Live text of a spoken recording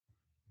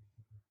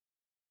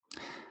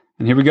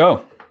And here we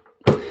go.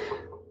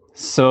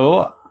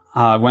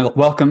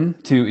 Welcome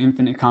to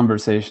Infinite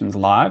Conversations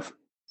Live.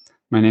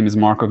 My name is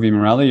Marco V.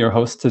 Morelli, your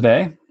host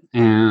today.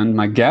 And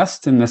my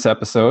guest in this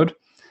episode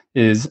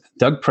is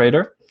Doug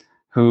Prater,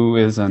 who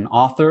is an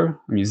author,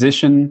 a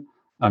musician,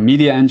 a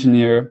media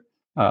engineer,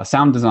 a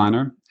sound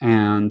designer,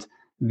 and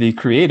the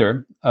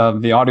creator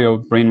of the audio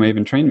Brainwave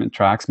entrainment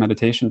tracks,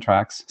 meditation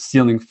tracks,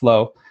 Stealing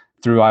Flow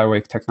through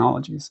iAwake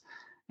Technologies.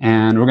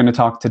 And we're going to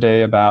talk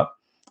today about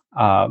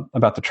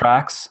the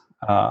tracks,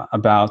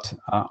 about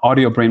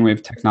audio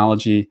brainwave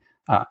technology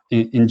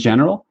in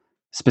general,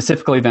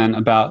 specifically then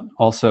about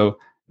also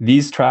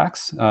these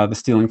tracks, the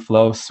Stealing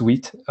Flow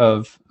suite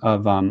of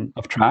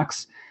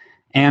tracks,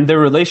 and their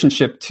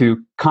relationship to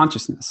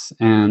consciousness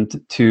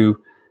and to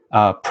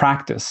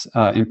practice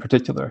in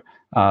particular.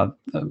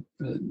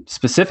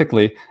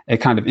 Specifically, a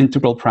kind of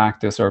integral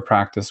practice or a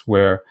practice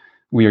where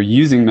we are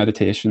using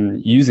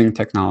meditation, using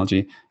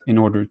technology in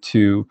order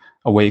to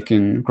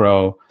awaken,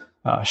 grow,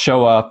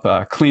 show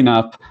up, clean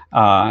up,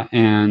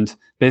 and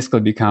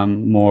basically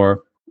become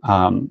more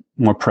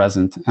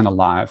present and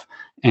alive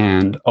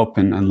and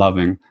open and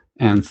loving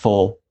and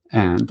full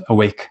and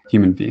awake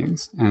human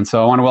beings. And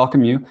so I want to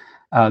welcome you,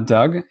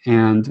 Doug,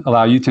 and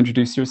allow you to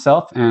introduce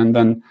yourself. And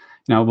then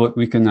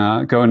we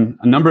can go in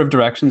a number of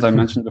directions. I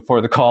mentioned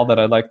before the call that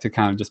I'd like to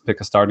kind of just pick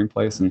a starting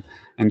place and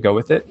go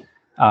with it.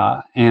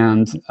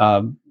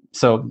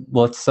 So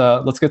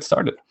let's get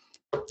started.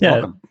 Yeah.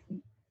 Welcome.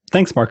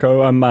 Thanks,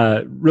 Marco. I'm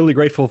really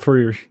grateful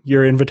for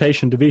your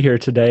invitation to be here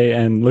today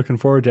and looking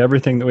forward to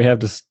everything that we have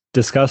to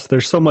discuss.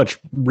 There's so much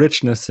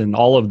richness in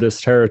all of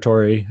this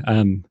territory.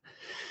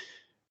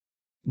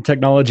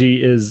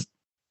 Technology is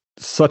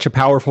such a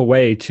powerful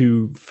way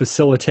to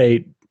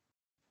facilitate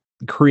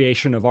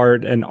creation of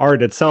art, and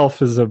art itself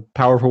is a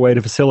powerful way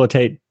to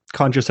facilitate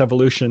conscious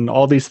evolution.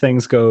 All these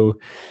things go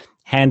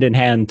hand in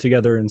hand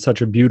together in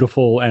such a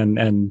beautiful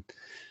and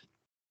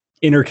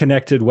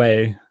interconnected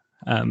way.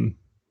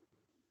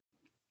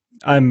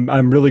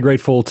 I'm really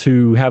grateful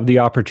to have the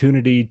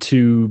opportunity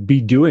to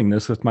be doing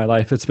this with my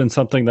life. It's been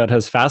something that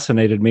has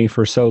fascinated me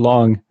for so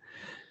long.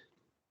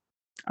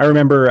 I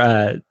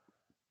remember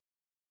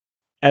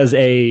as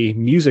a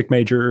music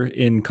major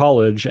in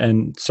college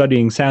and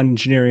studying sound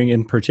engineering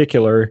in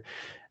particular,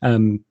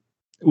 it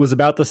was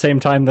about the same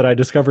time that I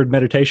discovered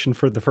meditation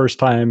for the first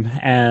time.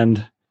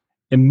 And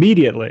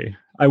immediately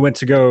I went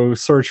to go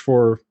search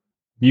for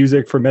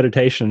music for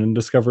meditation and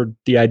discovered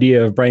the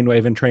idea of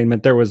brainwave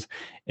entrainment. There was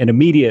an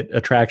immediate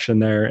attraction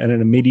there and an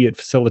immediate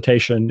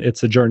facilitation.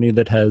 It's a journey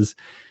that has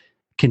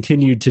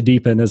continued to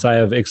deepen as I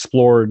have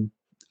explored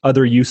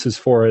other uses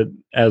for it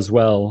as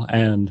well,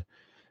 and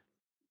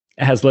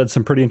has led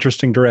some pretty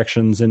interesting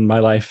directions in my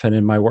life and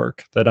in my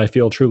work that I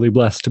feel truly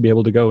blessed to be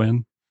able to go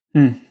in.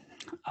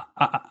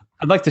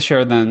 I'd like to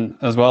share then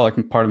as well,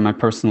 like part of my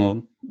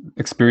personal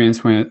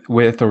experience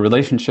with or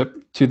relationship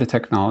to the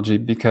technology,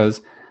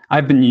 because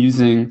I've been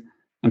using,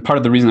 and part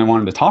of the reason I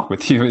wanted to talk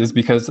with you is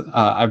because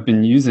I've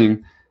been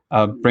using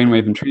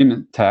brainwave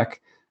entrainment tech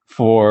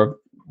for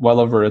well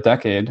over a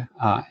decade,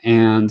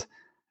 and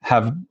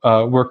have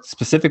worked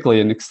specifically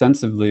and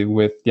extensively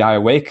with the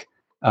iAwake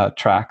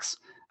tracks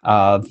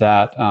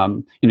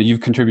that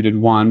you've contributed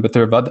one, but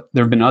there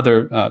have been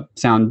other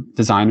sound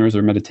designers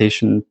or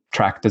meditation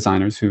track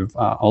designers who've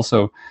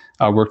also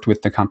worked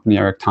with the company,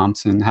 Eric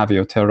Thompson, Javi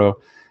Otero,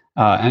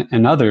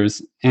 and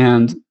others.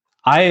 And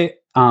I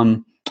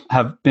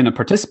have been a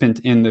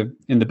participant in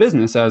the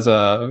business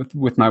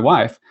with my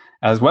wife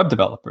as web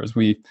developers.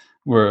 We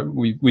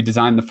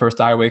designed the first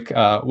iAwake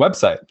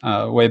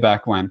website way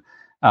back when,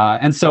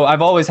 and so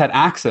I've always had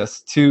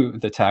access to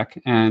the tech,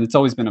 and it's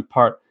always been a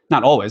part.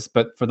 Not always,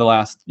 but for the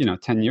last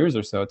 10 years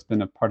or so, it's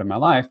been a part of my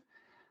life,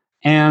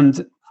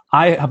 and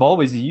I have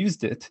always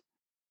used it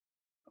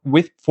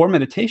for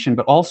meditation,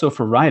 but also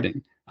for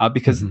writing,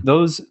 because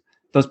those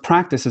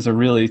practices are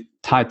really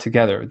tied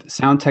together. The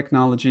sound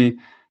technology,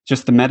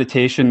 just the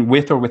meditation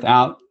with or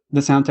without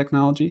the sound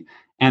technology,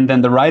 and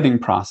then the writing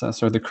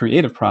process or the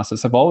creative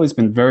process have always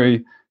been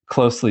very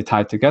closely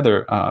tied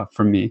together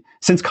for me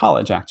since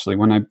college. Actually,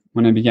 when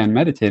I began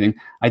meditating,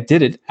 I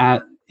did it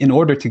in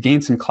order to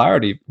gain some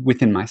clarity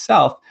within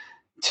myself,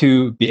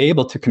 to be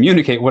able to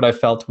communicate what I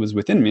felt was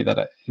within me that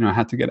I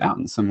had to get out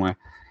in some way.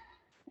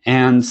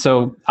 And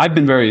so I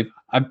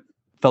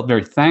felt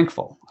very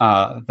thankful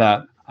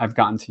that I've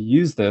gotten to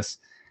use this.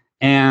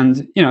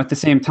 And at the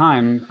same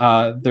time,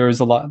 there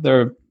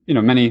are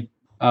many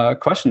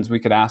questions we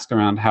could ask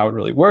around how it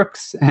really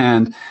works,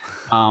 and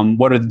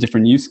what are the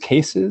different use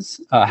cases?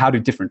 How do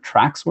different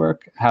tracks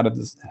work?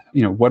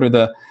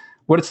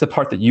 What is the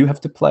part that you have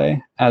to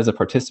play as a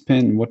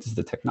participant, and what does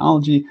the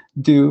technology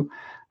do?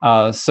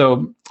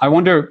 So I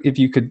wonder if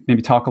you could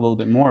maybe talk a little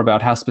bit more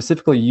about how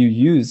specifically you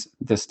use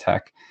this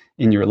tech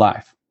in your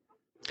life.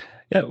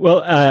 Yeah,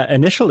 well,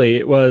 initially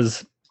it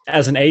was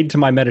as an aid to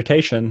my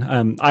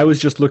meditation. I was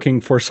just looking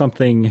for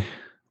something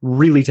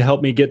really to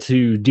help me get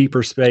to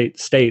deeper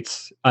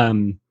states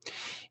in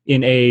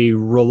a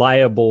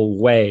reliable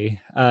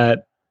way.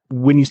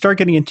 When you start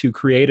getting into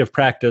creative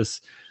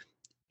practice,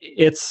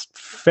 it's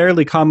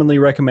fairly commonly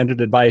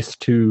recommended advice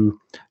to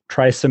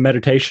try some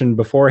meditation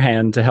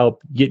beforehand to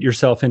help get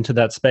yourself into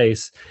that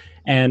space.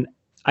 And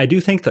I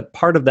do think that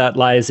part of that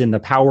lies in the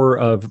power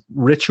of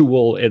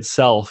ritual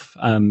itself.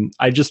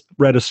 I just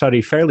read a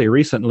study fairly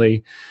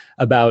recently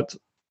about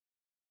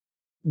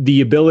the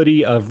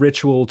ability of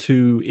ritual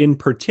to, in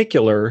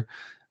particular,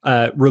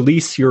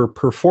 release your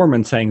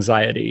performance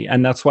anxiety.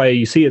 And that's why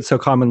you see it so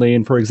commonly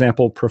in, for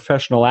example,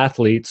 professional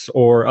athletes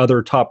or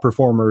other top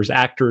performers,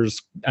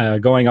 actors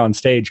going on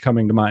stage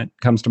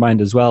comes to mind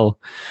as well.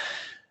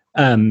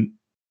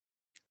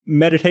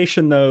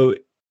 Meditation, though,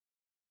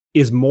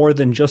 is more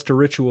than just a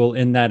ritual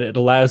in that it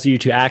allows you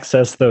to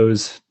access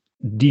those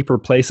deeper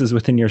places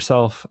within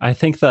yourself. I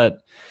think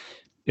that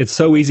it's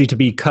so easy to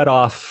be cut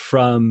off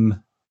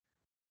from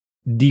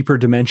deeper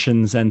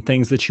dimensions and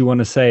things that you want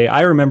to say.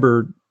 I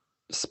remember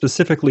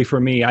specifically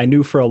for me, I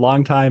knew for a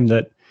long time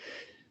that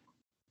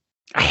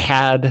I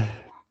had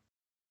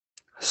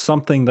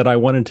something that I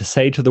wanted to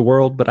say to the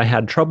world, but I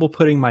had trouble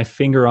putting my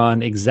finger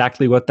on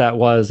exactly what that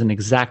was and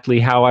exactly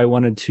how I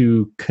wanted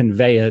to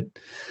convey it.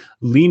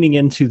 Leaning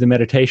into the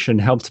meditation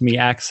helped me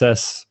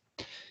access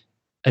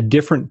a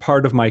different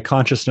part of my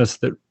consciousness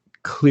that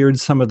cleared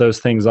some of those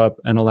things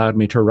up and allowed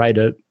me to write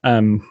it.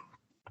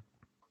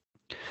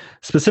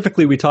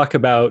 Specifically, we talk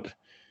about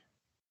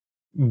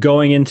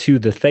going into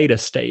the theta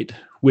state,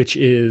 which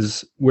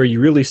is where you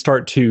really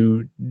start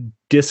to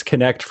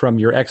disconnect from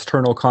your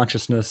external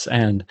consciousness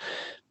and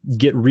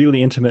get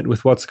really intimate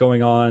with what's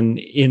going on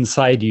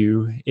inside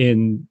you.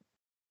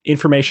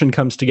 Information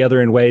comes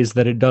together in ways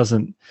that it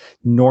doesn't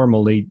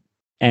normally.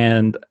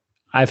 And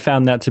I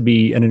found that to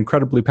be an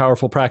incredibly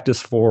powerful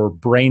practice for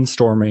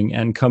brainstorming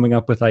and coming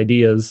up with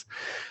ideas.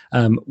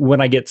 When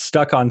I get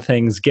stuck on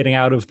things, getting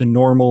out of the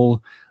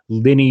normal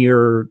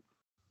linear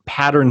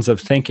patterns of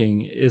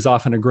thinking is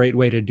often a great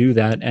way to do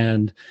that.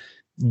 And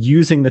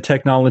using the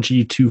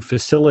technology to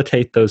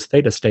facilitate those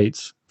theta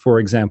states, for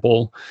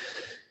example,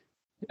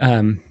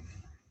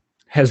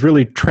 has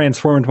really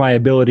transformed my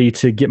ability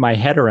to get my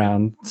head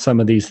around some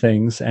of these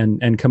things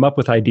and come up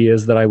with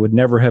ideas that I would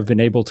never have been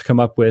able to come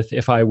up with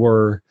if I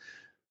were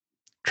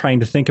trying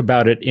to think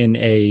about it in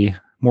a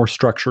more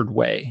structured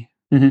way.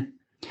 Mm-hmm.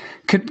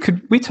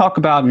 Could we talk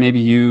about, maybe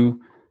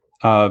you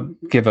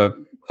give a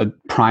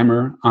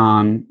primer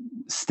on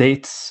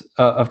states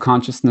of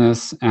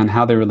consciousness and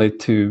how they relate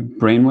to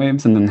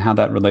brainwaves, and then how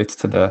that relates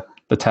to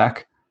the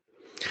tech?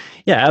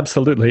 Yeah,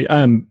 absolutely.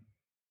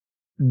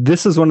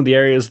 This is one of the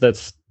areas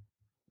that's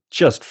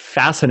just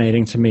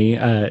fascinating to me.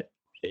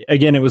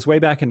 Again, it was way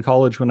back in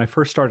college when I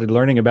first started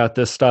learning about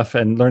this stuff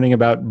and learning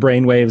about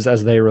brainwaves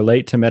as they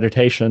relate to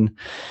meditation.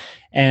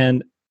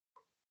 And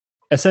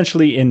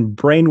essentially, in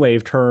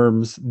brainwave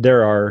terms,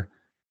 there are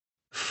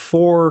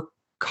 4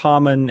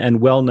 common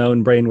and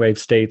well-known brainwave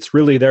states.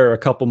 Really, there are a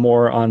couple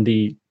more on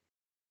the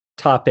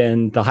top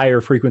end, the higher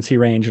frequency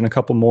range, and a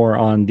couple more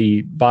on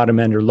the bottom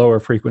end or lower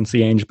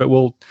frequency range, but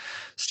we'll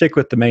stick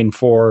with the main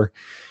 4.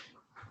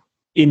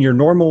 In your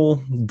normal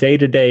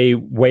day-to-day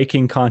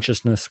waking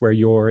consciousness, where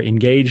you're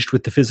engaged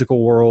with the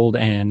physical world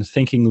and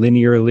thinking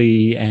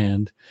linearly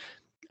and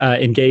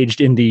engaged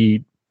in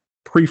the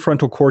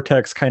prefrontal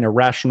cortex kind of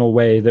rational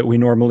way that we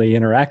normally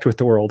interact with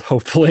the world,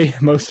 hopefully,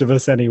 most of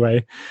us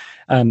anyway,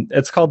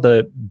 it's called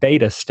the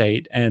beta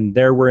state. And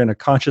there we're in a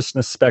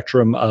consciousness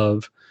spectrum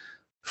of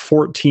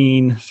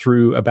 14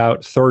 through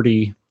about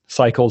 30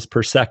 cycles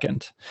per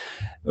second.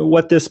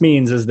 What this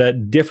means is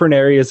that different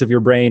areas of your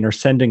brain are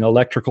sending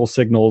electrical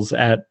signals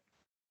at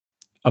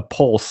a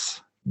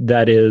pulse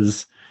that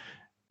is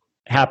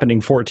happening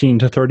 14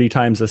 to 30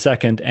 times a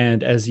second.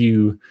 And as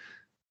you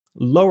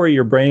lower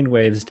your brain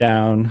waves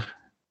down,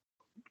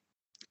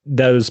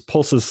 those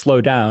pulses slow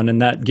down,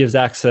 and that gives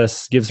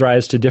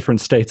rise to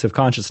different states of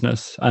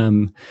consciousness.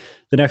 The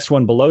next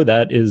one below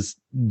that is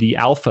the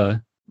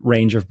alpha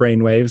range of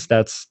brain waves.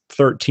 That's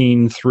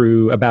 13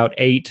 through about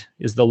 8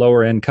 is the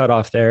lower end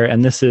cutoff there.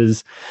 And this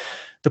is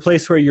the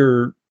place where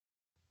you're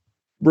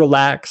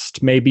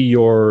relaxed, maybe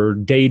you're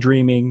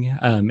daydreaming.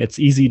 It's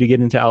easy to get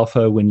into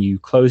alpha when you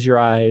close your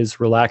eyes,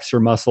 relax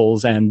your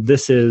muscles. And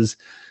this is,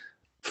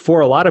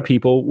 for a lot of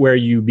people, where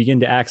you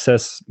begin to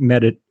access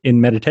in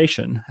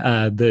meditation.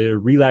 The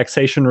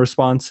relaxation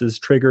response is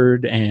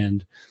triggered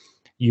and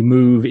you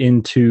move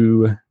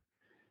into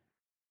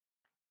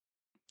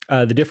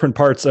the different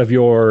parts of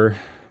your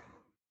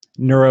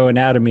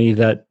neuroanatomy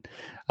that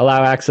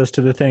allow access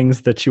to the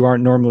things that you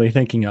aren't normally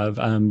thinking of.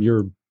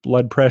 Your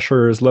blood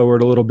pressure is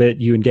lowered a little bit.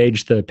 You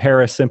engage the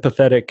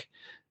parasympathetic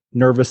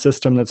nervous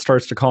system that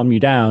starts to calm you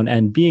down.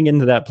 And being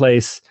into that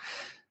place,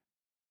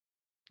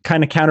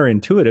 kind of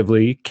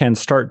counterintuitively, can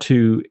start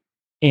to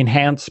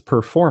enhance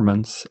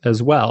performance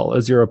as well,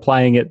 as you're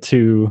applying it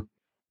to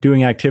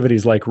doing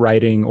activities like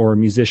writing or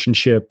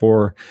musicianship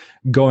or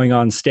going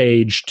on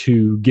stage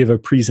to give a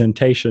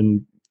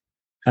presentation.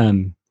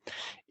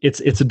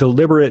 It's a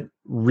deliberate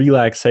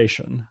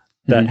relaxation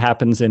that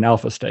happens in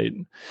alpha state.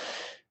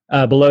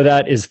 Below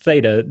that is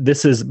theta.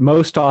 This is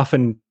most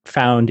often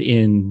found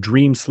in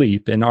dream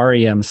sleep, in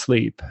REM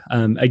sleep.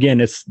 Again,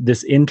 it's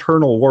this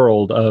internal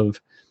world of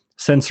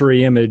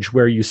sensory image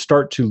where you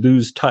start to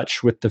lose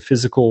touch with the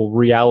physical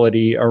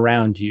reality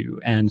around you,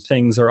 and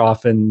things are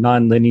often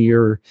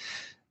nonlinear,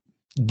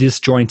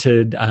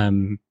 disjointed,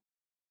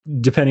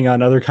 depending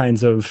on other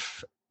kinds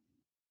of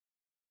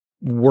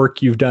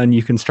work you've done.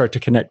 You can start to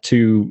connect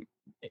to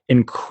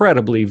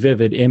incredibly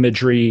vivid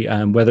imagery,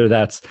 whether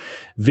that's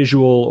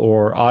visual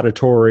or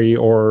auditory,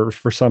 or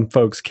for some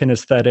folks,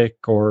 kinesthetic,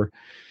 or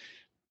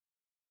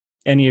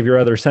any of your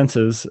other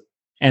senses.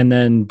 And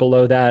then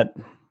below that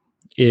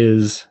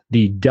is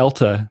the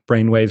delta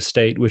brainwave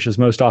state, which is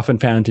most often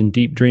found in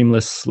deep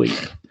dreamless sleep.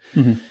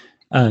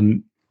 Mm-hmm.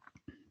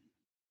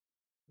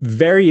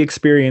 Very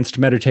experienced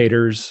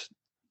meditators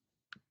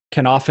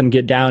can often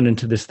get down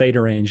into this theta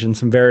range, and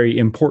some very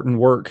important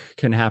work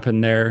can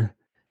happen there.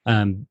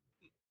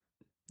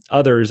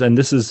 Others, and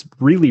this is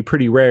really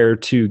pretty rare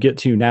to get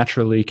to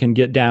naturally, can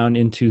get down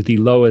into the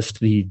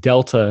lowest, the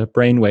delta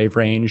brainwave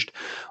range,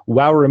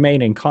 while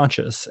remaining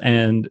conscious.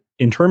 And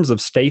in terms of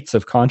states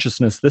of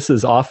consciousness, this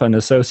is often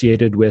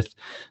associated with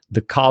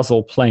the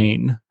causal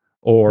plane,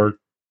 or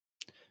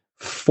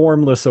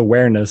formless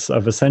awareness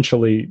of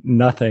essentially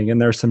nothing.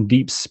 And there's some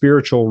deep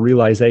spiritual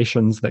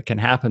realizations that can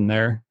happen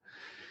there.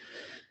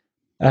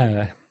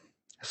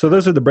 So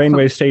those are the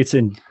brainwave states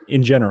in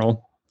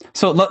general.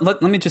 So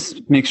let me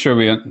just make sure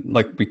we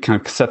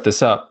kind of set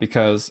this up,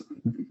 because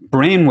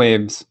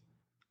brainwaves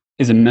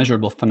is a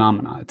measurable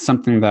phenomenon. It's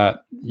something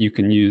that you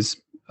can use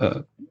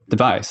a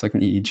device like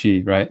an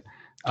EEG, right?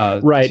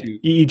 Right.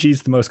 EEG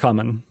is the most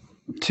common.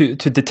 To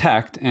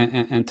detect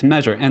and to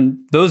measure. And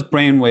those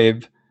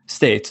brainwave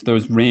states,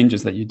 those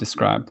ranges that you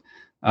described,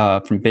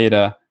 from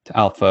beta to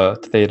alpha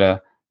to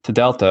theta to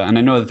delta, and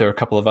I know that there are a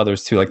couple of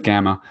others too, like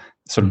gamma,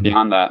 sort of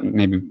beyond that.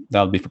 Maybe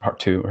that'll be for part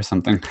 2 or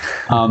something.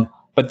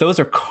 But those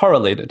are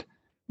correlated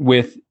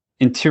with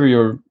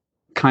interior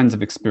kinds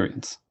of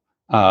experience.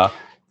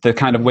 The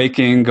kind of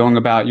waking, going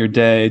about your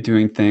day,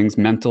 doing things,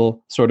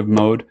 mental sort of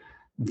mode,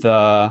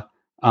 the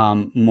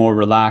more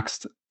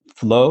relaxed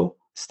flow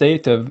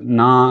state of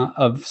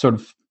sort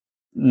of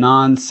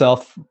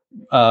non-self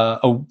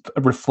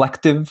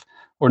reflective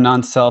or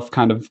non-self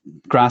kind of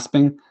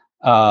grasping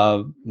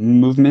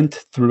movement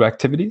through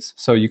activities.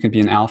 So you could be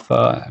an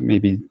alpha,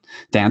 maybe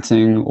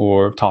dancing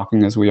or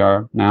talking as we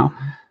are now.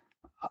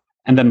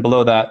 And then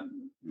below that,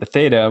 the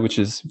theta, which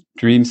is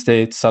dream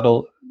states,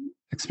 subtle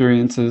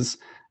experiences,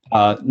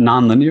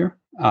 nonlinear,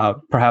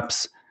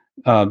 perhaps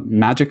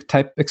magic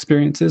type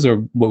experiences, or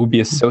what would be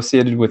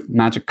associated with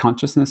magic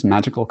consciousness,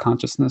 magical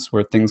consciousness,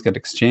 where things get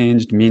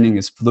exchanged, meaning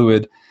is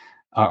fluid,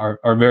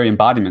 our very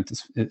embodiment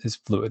is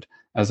fluid,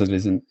 as it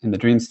is in the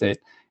dream state.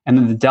 And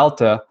then the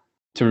delta,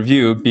 to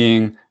review,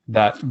 being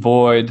that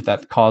void,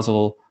 that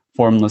causal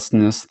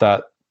formlessness,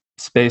 that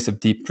space of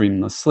deep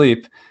dreamless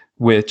sleep,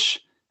 which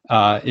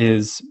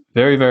is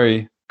very,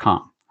 very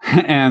calm,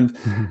 and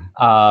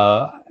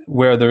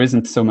where there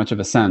isn't so much of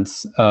a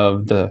sense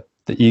of the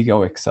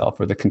egoic self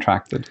or the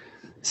contracted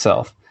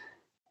self.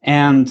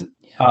 And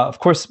of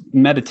course,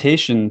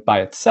 meditation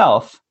by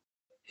itself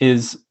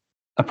is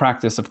a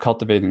practice of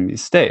cultivating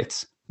these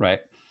states,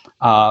 right?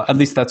 At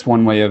least that's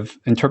one way of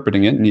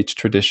interpreting it, and each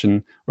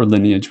tradition or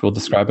lineage will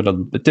describe it a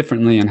little bit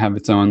differently and have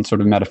its own sort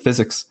of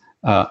metaphysics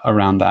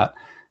around that.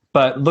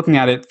 But looking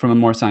at it from a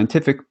more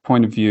scientific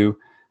point of view,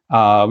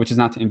 which is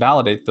not to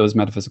invalidate those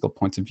metaphysical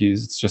points of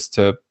views, it's just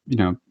to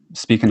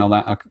speak in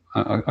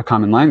a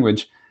common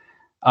language.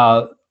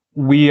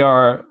 We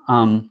are,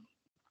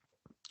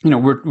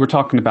 we're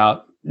talking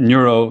about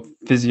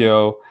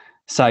neurophysio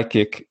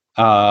psychic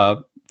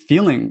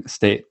feeling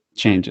state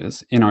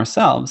changes in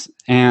ourselves,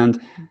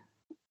 and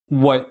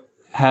what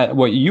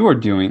you are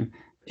doing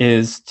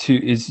is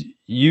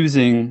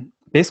using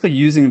the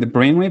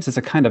brainwaves as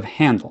a kind of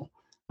handle,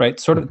 right?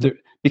 Sort of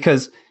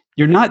because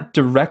you're not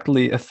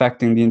directly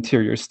affecting the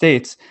interior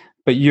states,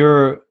 but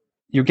you're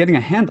getting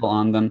a handle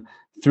on them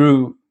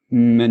through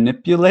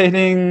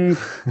manipulating,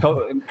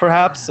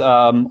 perhaps,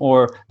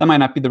 or that might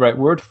not be the right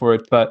word for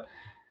it, but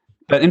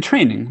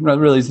entraining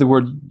really is the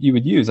word you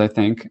would use, I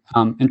think,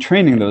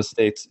 entraining those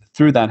states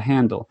through that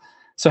handle.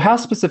 So how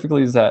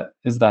specifically is that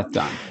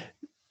done?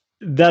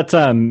 That's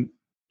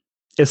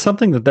is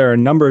something that there are a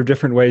number of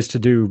different ways to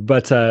do,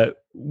 but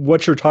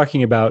what you're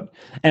talking about,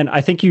 and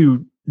I think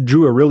you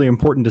drew a really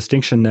important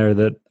distinction there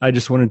that I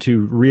just wanted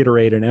to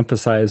reiterate and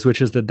emphasize,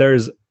 which is that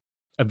there's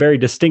a very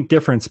distinct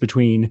difference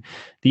between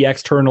the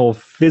external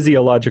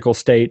physiological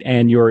state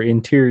and your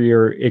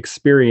interior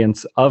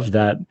experience of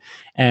that.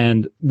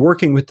 And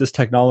working with this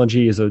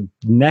technology is a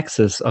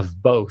nexus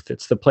of both.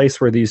 It's the place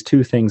where these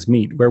two things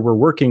meet, where we're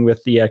working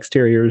with the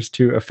exteriors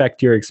to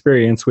affect your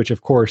experience, which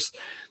of course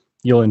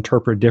you'll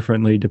interpret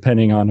differently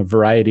depending on a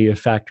variety of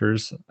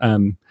factors.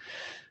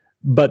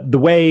 But the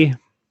way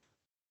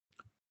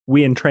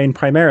we entrain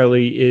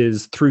primarily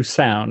is through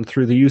sound,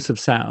 through the use of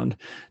sound.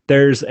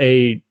 There's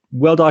a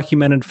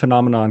well-documented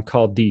phenomenon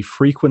called the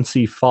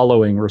frequency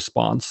following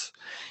response,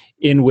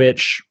 in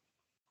which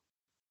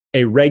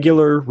a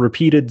regular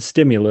repeated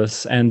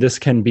stimulus, and this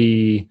can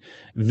be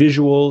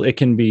visual, it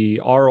can be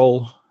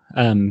aural.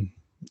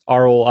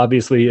 Aural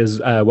obviously is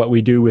what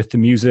we do with the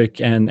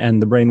music and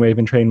the brainwave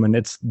entrainment.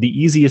 It's the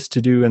easiest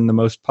to do and the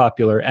most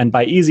popular. And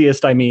by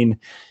easiest, I mean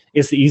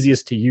it's the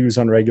easiest to use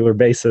on a regular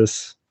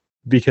basis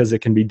because it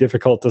can be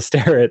difficult to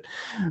stare at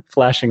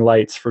flashing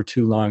lights for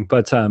too long.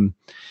 But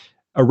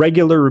a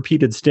regular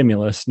repeated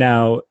stimulus,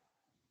 now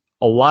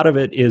a lot of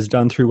it is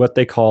done through what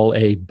they call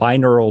a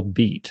binaural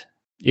beat,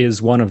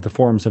 is one of the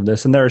forms of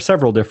this. And there are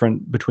several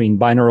different between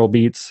binaural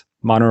beats,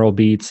 monaural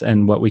beats,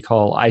 and what we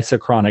call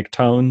isochronic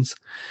tones.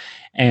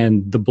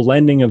 And the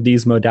blending of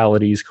these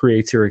modalities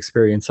creates your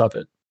experience of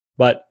it.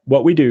 But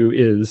what we do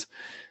is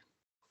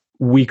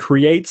we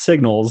create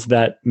signals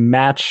that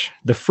match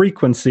the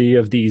frequency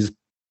of these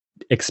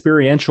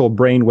experiential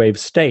brainwave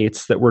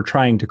states that we're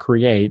trying to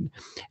create,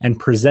 and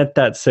present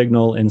that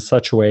signal in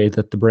such a way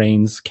that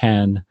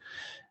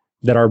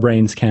our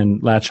brains can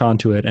latch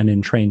onto it and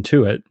entrain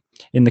to it.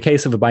 In the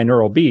case of a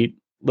binaural beat,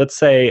 let's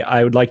say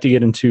I would like to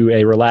get into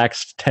a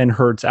relaxed 10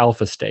 hertz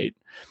alpha state.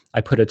 I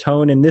put a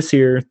tone in this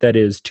ear that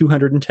is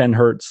 210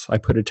 hertz. I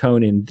put a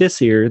tone in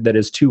this ear that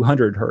is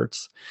 200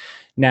 hertz.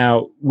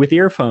 Now, with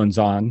earphones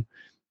on,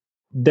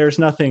 there's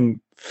nothing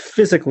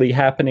physically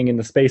happening in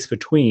the space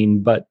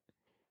between, but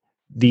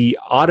the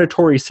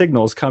auditory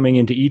signals coming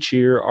into each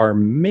ear are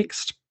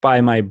mixed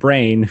by my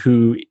brain,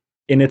 who,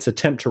 in its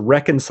attempt to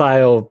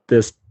reconcile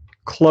this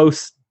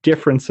close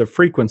difference of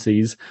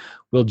frequencies,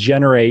 will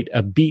generate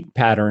a beat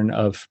pattern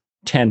of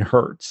 10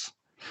 hertz.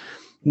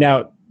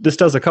 Now, this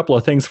does a couple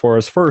of things for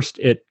us. First,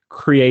 it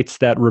creates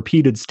that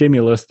repeated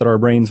stimulus that our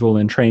brains will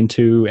entrain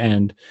to,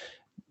 and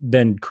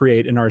then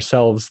create in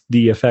ourselves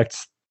the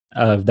effects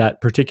of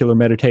that particular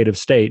meditative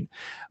state.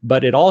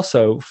 But it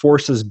also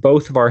forces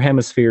both of our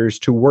hemispheres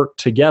to work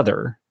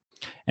together.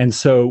 And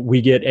so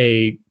we get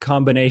a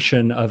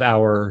combination of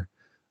our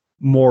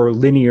more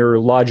linear,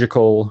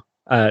 logical,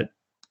 I'm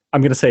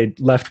going to say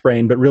left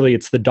brain, but really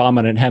it's the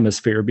dominant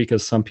hemisphere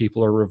because some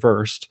people are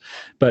reversed,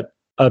 but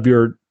of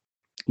your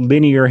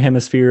linear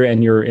hemisphere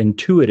and your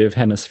intuitive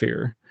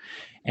hemisphere.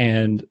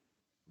 And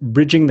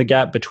bridging the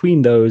gap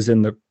between those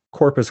in the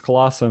corpus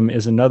callosum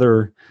is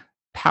another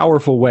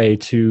powerful way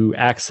to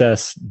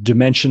access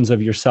dimensions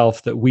of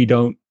yourself that we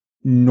don't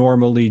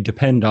normally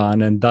depend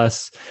on, and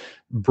thus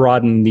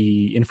broaden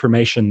the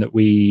information that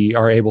we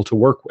are able to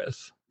work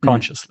with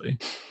consciously.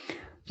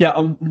 Yeah,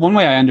 one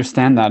way I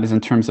understand that is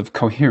in terms of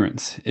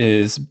coherence,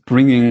 is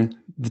bringing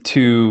the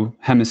two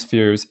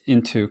hemispheres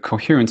into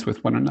coherence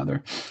with one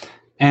another.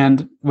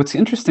 And what's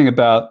interesting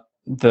about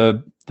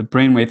the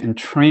brainwave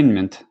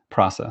entrainment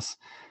process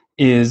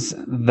is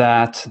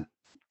that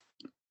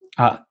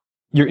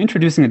you're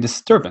introducing a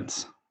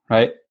disturbance,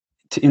 right,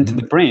 into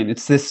the brain.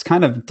 It's this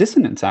kind of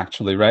dissonance,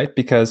 actually, right?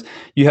 Because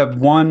you have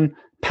one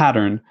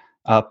pattern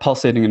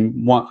pulsating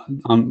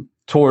in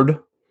toward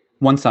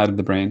one side of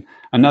the brain,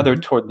 another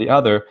toward the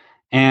other,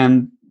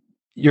 and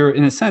you're,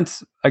 in a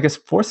sense, I guess,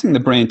 forcing the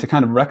brain to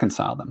kind of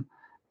reconcile them.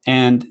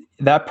 And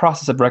that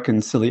process of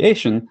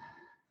reconciliation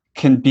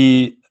can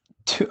be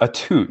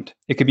attuned.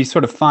 It could be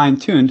sort of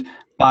fine-tuned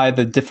by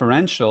the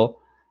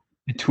differential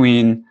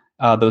between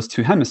those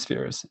two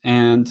hemispheres.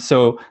 And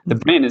so the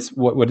brain is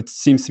what it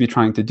seems to be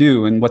trying to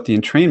do, and what the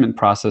entrainment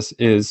process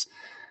is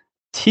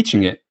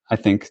teaching it, I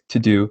think, to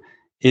do,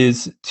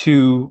 is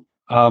to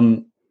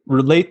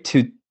relate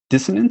to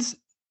dissonance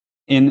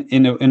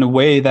in a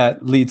way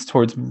that leads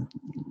towards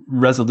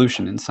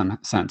resolution in some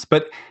sense.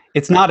 But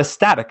it's not a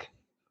static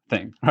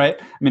thing, right?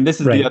 I mean, this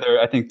is the other,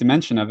 I think,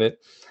 dimension of it,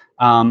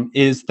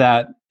 is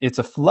that it's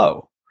a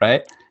flow,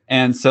 right?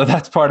 And so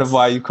that's part of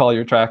why you call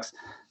your tracks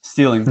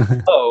Stealing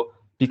Flow,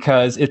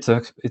 because it's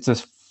a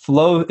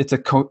flow, it's a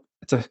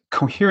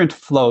coherent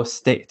flow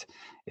state.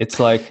 It's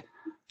like,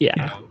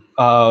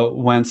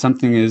 when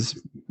something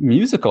is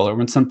musical or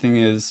when something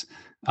is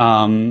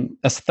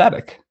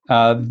aesthetic,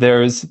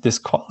 there's this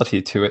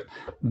quality to it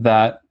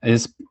that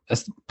is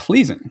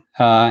pleasing,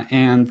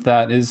 and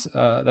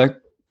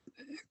that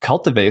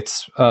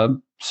cultivates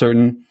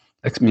certain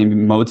maybe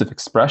modes of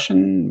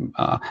expression,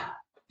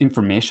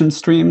 information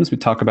streams. We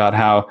talk about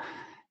how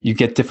you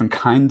get different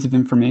kinds of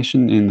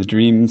information in the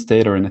dream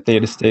state or in a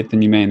theta state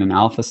than you may in an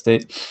alpha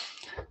state.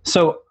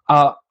 So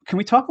can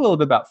we talk a little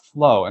bit about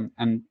flow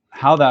and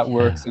how that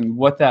works and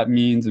what that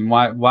means and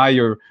why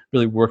you're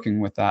really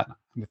working with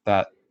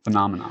that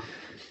phenomenon?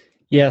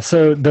 Yeah,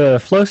 so the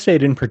flow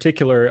state in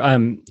particular,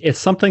 it's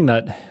something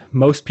that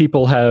most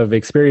people have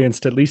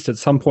experienced at least at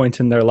some point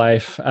in their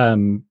life.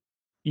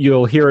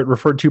 You'll hear it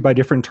referred to by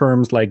different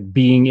terms like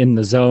being in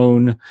the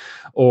zone,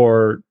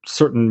 or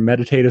certain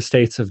meditative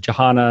states of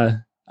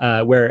jhana,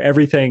 where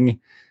everything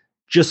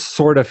just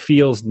sort of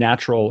feels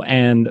natural.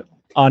 And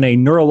on a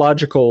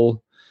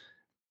neurological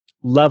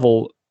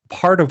level,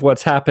 part of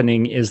what's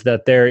happening is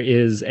that there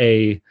is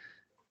a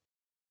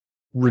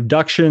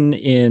reduction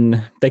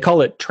in, they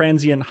call it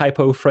transient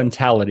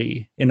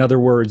hypofrontality. In other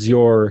words,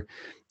 your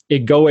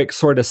egoic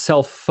sort of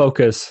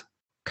self-focus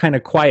kind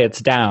of quiets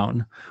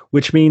down,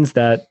 which means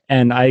that,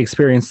 and I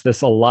experienced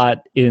this a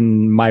lot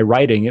in my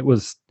writing, it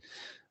was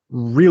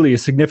really a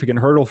significant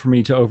hurdle for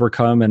me to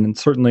overcome, and it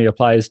certainly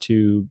applies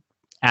to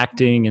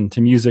acting and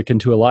to music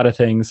and to a lot of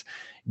things.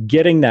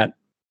 Getting that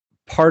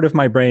part of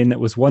my brain that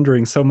was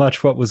wondering so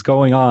much what was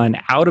going on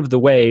out of the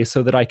way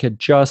so that I could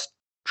just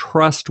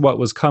trust what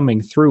was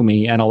coming through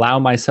me and allow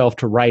myself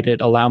to write it,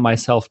 allow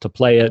myself to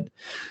play it.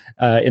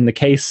 In the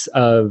case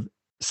of,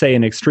 say,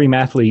 an extreme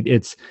athlete,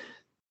 it's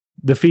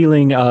the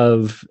feeling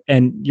of,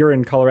 and you're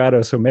in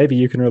Colorado, so maybe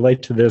you can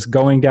relate to this,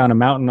 going down a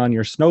mountain on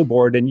your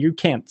snowboard and you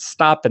can't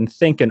stop and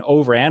think and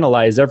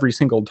overanalyze every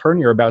single turn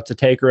you're about to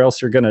take, or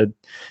else you're going to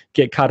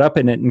get caught up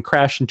in it and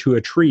crash into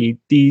a tree.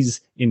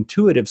 These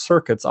intuitive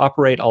circuits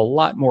operate a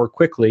lot more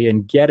quickly,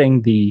 and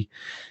getting the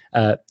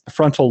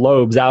frontal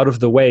lobes out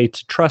of the way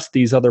to trust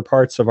these other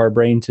parts of our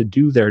brain to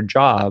do their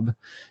job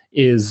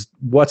is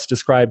what's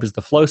described as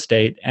the flow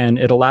state, and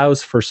it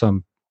allows for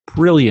some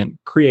brilliant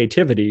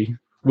creativity,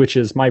 which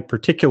is my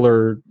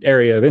particular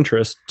area of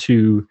interest,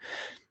 to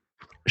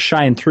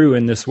shine through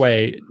in this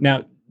way.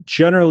 Now,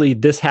 generally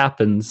this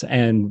happens,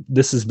 and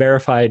this is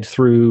verified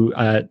through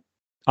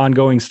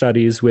ongoing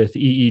studies with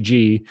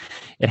EEG.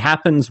 It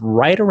happens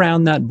right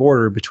around that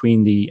border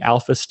between the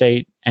alpha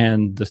state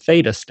and the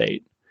theta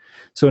state.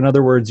 So in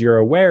other words, you're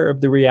aware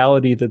of the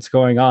reality that's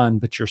going on,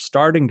 but you're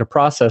starting to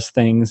process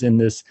things in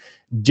this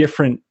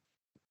different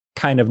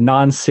kind of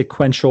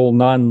non-sequential,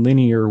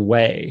 non-linear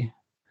way.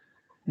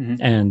 Mm-hmm.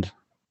 And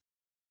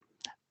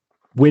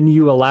when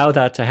you allow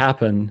that to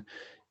happen,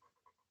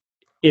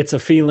 it's a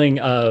feeling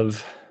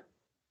of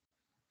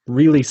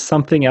really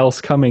something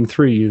else coming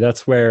through you.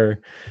 That's where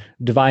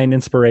divine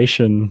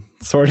inspiration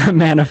sort of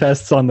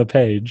manifests on the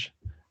page,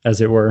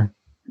 as it were.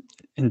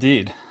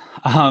 Indeed.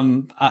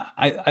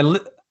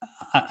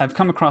 I've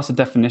come across a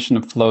definition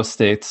of flow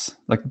states,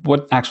 like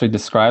what actually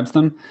describes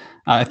them.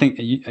 I think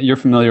you're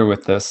familiar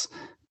with this,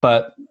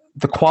 but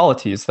the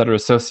qualities that are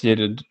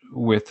associated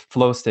with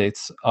flow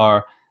states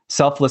are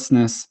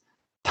selflessness,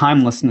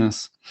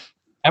 timelessness,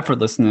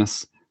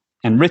 effortlessness,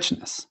 and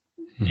richness.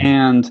 Mm-hmm.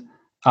 And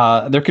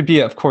there could be,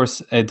 of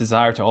course, a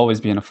desire to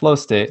always be in a flow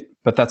state,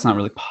 but that's not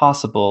really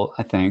possible,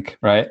 I think,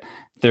 right?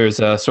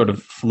 There's a sort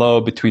of flow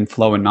between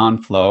flow and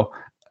non-flow,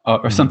 or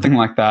mm-hmm. something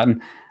like that.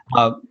 And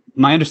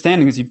my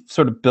understanding is you've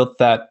sort of built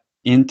that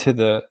into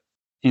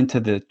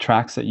the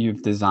tracks that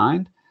you've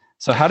designed.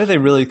 So how do they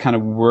really kind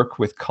of work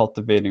with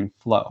cultivating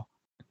flow?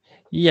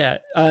 Yeah,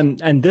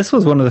 and this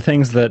was one of the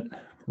things that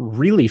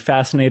really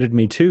fascinated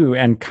me too,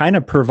 and kind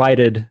of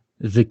provided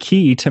the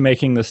key to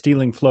making the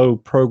Stealing Flow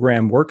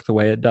program work the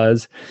way it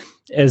does,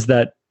 is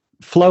that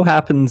flow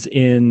happens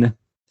in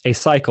a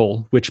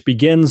cycle which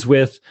begins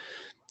with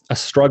a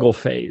struggle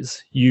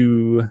phase.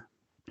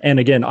 And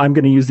again, I'm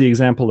going to use the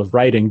example of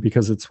writing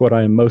because it's what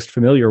I'm most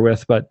familiar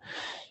with, but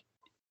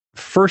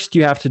first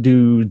you have to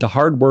do the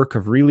hard work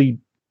of really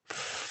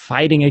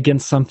fighting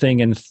against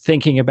something and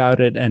thinking about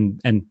it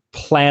and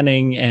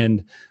planning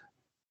and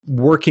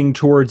working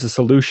towards a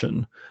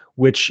solution,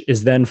 which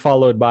is then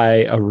followed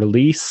by a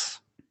release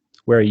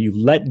where you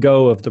let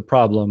go of the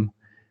problem,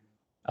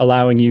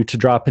 allowing you to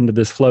drop into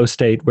this flow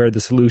state where the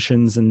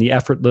solutions and the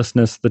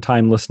effortlessness, the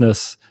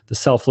timelessness, the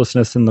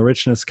selflessness, and the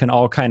richness can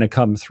all kind of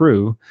come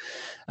through.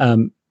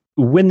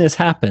 When this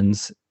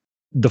happens,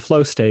 the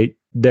flow state,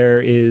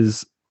 there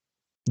is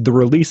the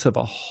release of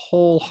a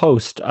whole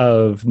host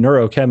of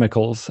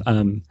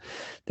neurochemicals.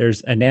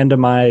 There's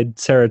anandamide,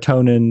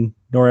 serotonin,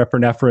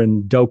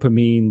 norepinephrine,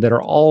 dopamine that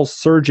are all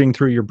surging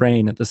through your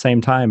brain at the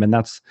same time. And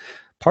that's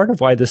part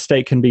of why this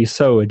state can be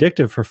so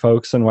addictive for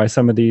folks, and why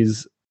some of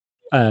these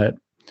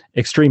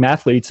extreme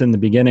athletes in the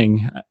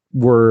beginning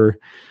were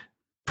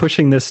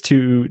pushing this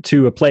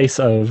to a place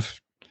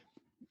of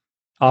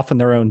often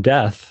their own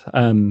death,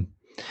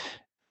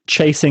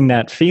 chasing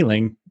that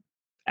feeling.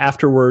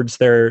 Afterwards,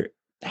 there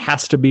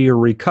has to be a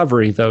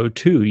recovery, though,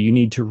 too. You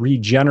need to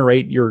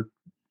regenerate your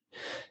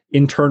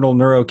internal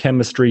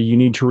neurochemistry. You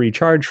need to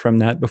recharge from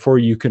that before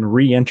you can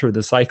re-enter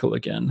the cycle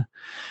again.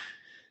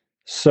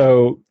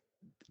 So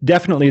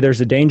definitely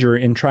there's a danger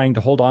in trying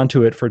to hold on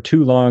to it for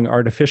too long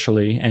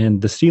artificially,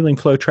 and the Stealing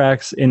Flow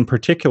tracks in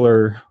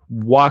particular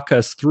walk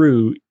us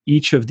through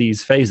each of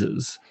these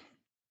phases.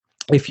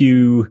 If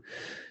you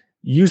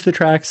use the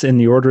tracks in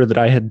the order that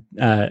I had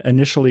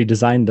initially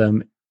designed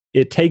them,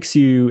 it takes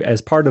you,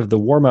 as part of the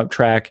warm-up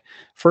track,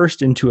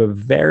 first into a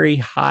very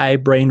high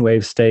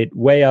brainwave state,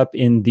 way up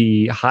in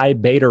the high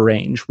beta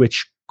range,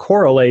 which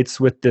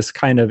correlates with this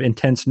kind of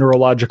intense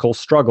neurological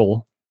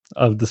struggle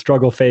of the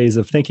struggle phase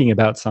of thinking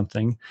about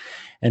something.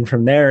 And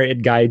from there,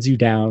 it guides you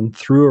down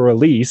through a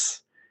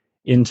release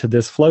into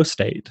this flow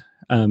state.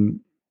 And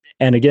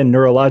again,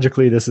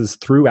 neurologically, this is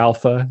through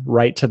alpha,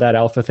 right to that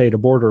alpha-theta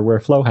border where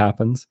flow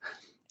happens.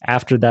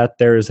 After that,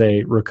 there is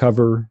a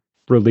recover,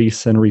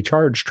 release, and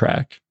recharge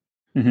track.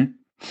 Mm-hmm.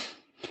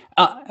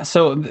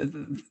 So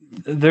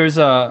there's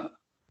a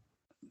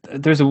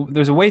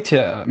way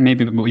to,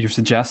 maybe what you're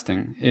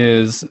suggesting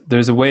is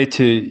there's a way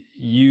to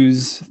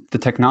use the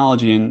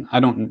technology, and I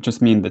don't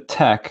just mean the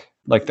tech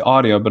like the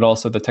audio, but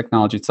also the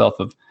technology itself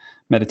of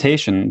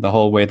meditation, the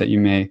whole way that you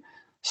may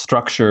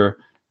structure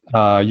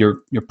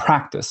your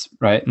practice,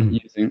 right?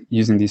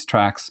 Using these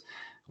tracks,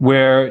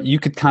 where you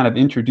could kind of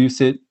introduce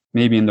it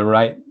maybe in the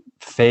right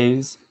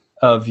phase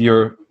of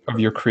your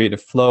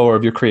creative flow or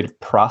of your creative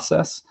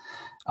process.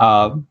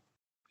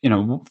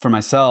 For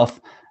myself,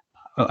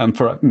 and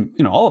for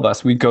all of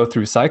us, we go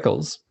through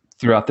cycles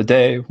throughout the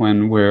day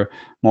when we're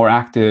more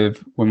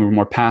active, when we're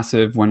more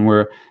passive, when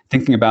we're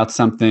thinking about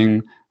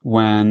something,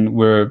 when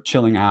we're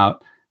chilling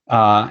out.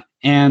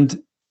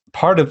 And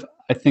part of,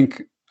 I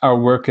think, our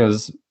work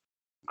as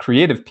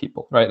creative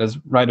people, right, as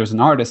writers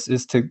and artists,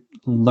 is to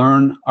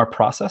learn our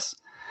process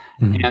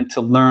and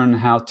to learn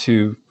how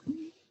to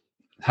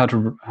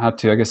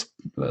I guess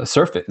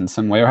surf it in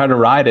some way, or how to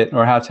ride it,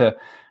 or how to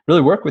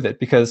really work with it,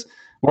 because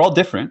we're all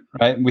different,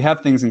 right? We have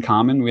things in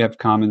common. We have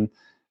common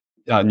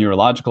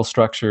neurological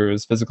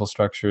structures, physical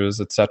structures,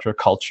 etc.,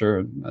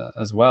 culture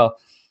as well.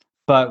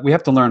 But we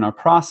have to learn our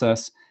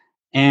process.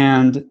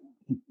 And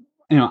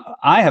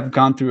I have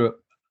gone through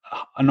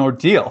an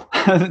ordeal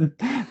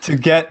to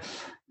get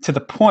to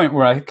the point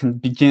where I can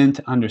begin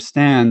to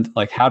understand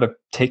like how to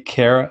take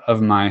care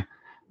of my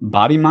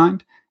body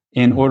mind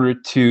in order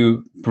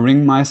to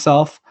bring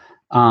myself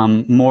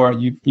more.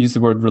 You used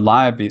the word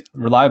reliably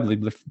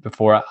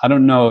before. I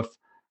don't know if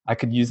I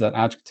could use that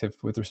adjective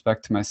with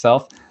respect to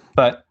myself,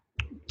 but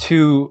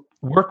to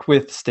work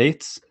with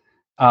states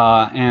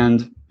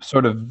and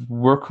sort of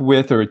work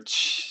with or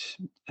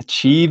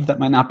achieve, that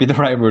might not be the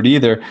right word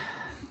either,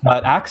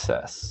 but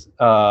access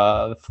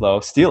the flow,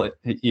 steal it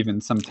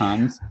even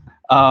sometimes.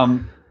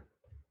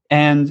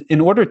 And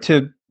in order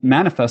to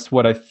manifest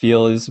what I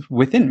feel is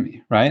within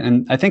me, right?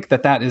 And I think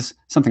that is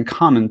something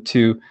common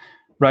to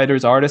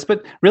writers, artists,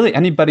 but really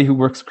anybody who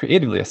works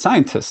creatively. A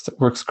scientist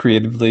works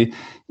creatively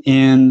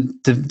in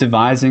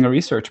devising a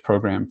research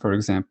program, for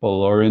example,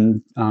 or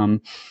in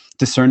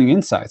discerning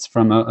insights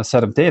from a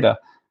set of data.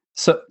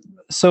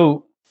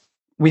 So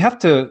we have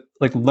to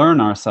like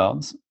learn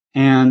ourselves.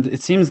 And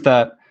it seems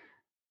that,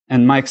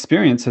 and my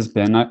experience has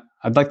been,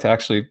 I'd like to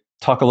actually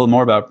talk a little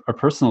more about our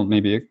personal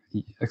maybe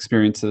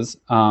experiences,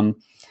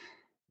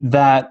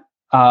 that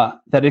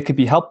it could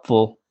be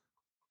helpful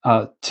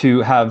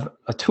to have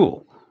a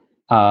tool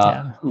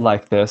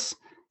like this,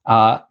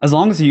 as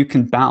long as you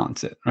can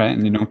balance it, right,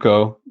 and you don't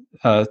go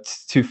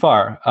too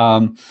far.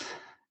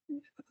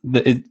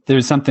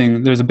 There's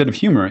a bit of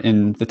humor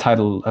in the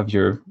title of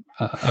your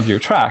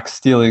track,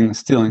 stealing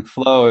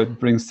flow. It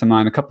brings to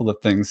mind a couple of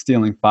things: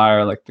 stealing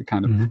fire, like the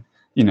kind of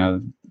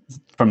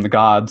from the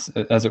gods,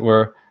 as it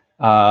were,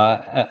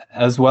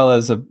 as well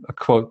as a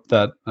quote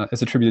that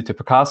is attributed to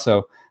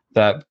Picasso,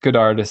 that good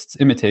artists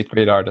imitate,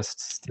 great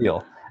artists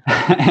steal.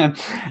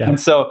 And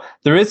so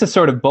there is a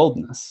sort of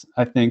boldness,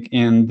 I think,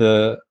 in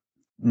the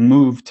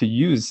move to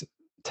use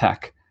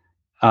tech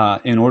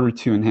in order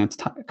to enhance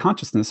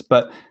consciousness.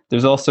 But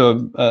there's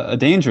also a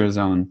danger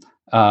zone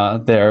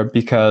there,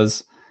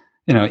 because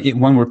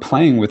when we're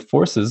playing with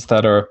forces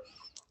that are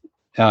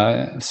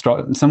in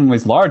some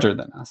ways larger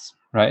than us,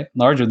 right,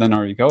 larger than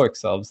our egoic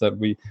selves that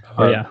we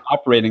are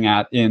operating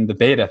at in the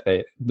beta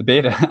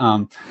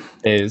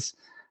phase,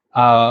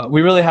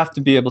 we really have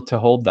to be able to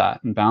hold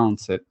that and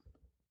balance it.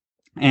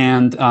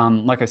 And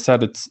like I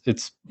said,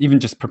 it's even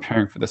just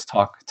preparing for this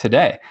talk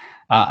today,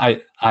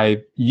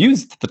 I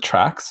used the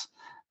tracks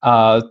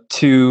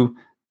to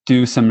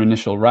do some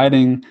initial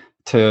writing,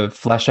 to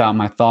flesh out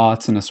my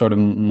thoughts in a sort of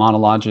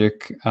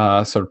monologic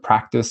sort of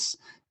practice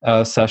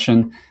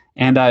session.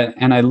 And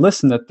I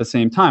listened at the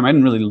same time. I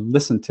didn't really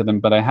listen to them,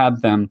 but I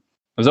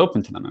was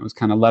open to them. I was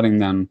kind of letting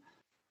them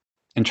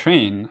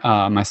entrain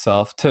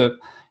myself to,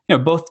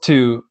 both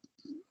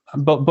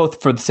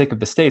for the sake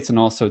of the states and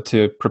also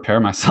to prepare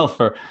myself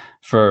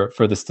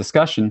for this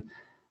discussion.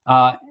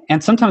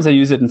 And sometimes I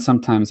use it and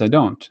sometimes I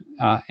don't.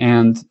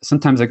 And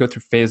sometimes I go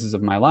through phases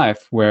of my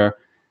life where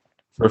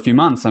for a few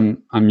months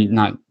I'm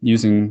not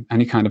using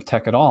any kind of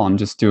tech at all. I'm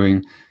just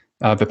doing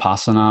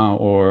vipassana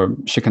or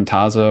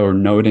shikantaza or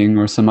noting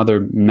or some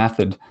other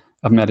method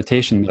of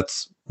meditation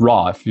that's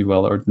raw, if you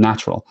will, or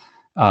natural.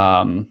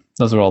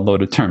 Those are all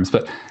loaded terms,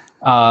 but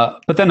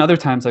then other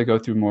times I go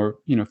through more,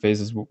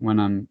 phases when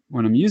I'm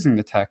using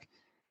the tech,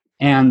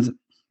 and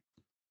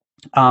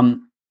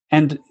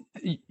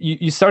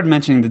you started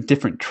mentioning the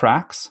different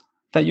tracks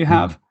that you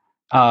have.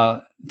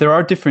 There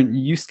are different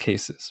use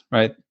cases,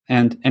 right?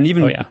 And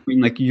even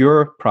between like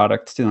your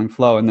product, Stealing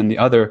Flow, and then the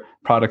other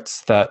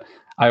products that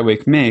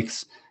iWake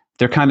makes,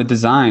 they're kind of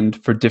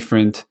designed for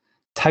different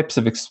types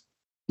of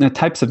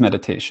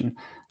meditation.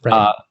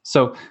 Right.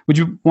 So would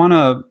you want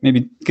to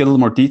maybe get a little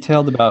more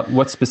detailed about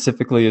what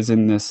specifically is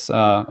in this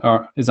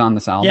or is on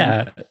this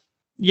album?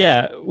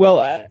 Yeah.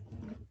 Well,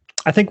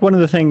 I think one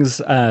of the things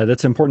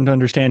that's important to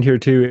understand here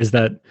too is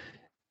that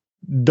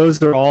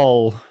those are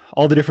all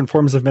the different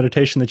forms of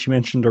meditation that you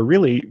mentioned are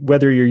really,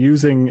 whether you're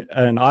using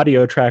an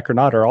audio track or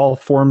not, are all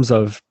forms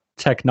of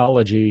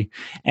technology.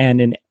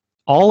 And in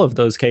all of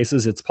those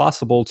cases, it's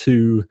possible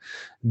to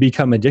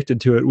become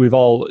addicted to it. We've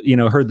all,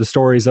 heard the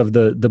stories of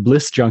the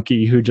bliss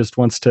junkie who just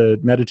wants to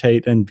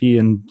meditate and be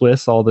in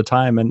bliss all the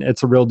time. And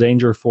it's a real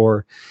danger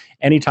for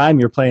anytime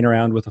you're playing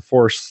around with a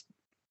force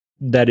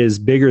that is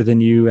bigger than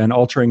you and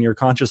altering your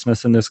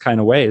consciousness in this kind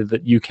of way,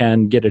 that you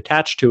can get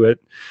attached to it,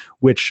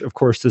 which of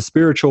course the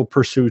spiritual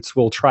pursuits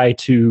will try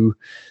to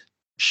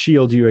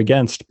shield you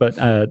against. But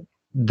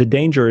the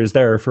danger is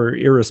there for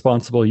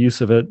irresponsible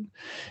use of it.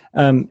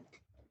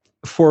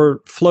 For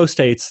flow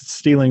states,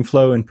 stealing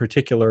flow in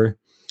particular,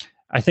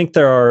 I think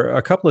there are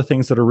a couple of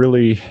things that are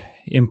really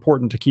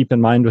important to keep in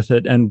mind with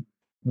it. And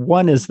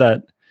one is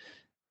that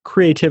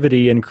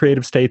creativity and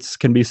creative states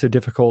can be so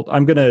difficult.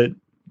 I'm going to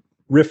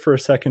riff for a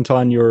second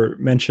on your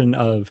mention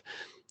of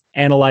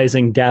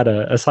analyzing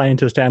data, a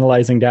scientist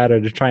analyzing data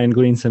to try and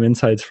glean some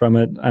insights from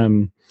it,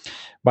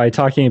 by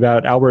talking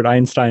about Albert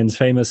Einstein's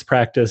famous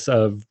practice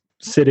of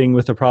sitting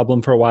with a problem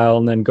for a while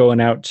and then going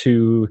out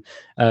to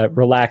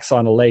relax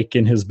on a lake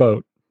in his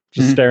boat,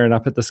 just staring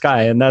up at the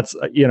sky. And that's,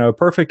 a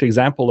perfect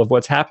example of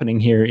what's happening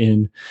here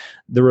in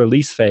the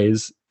release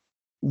phase.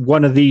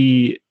 One of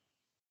the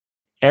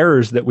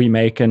errors that we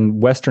make,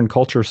 and Western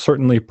culture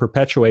certainly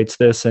perpetuates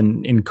this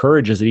and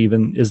encourages it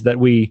even, is that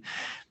we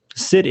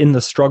sit in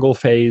the struggle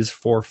phase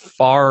for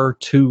far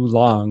too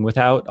long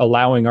without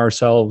allowing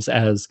ourselves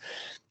as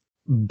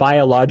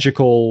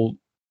biological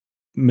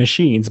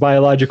machines,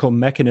 biological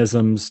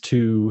mechanisms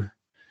to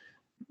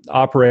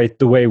operate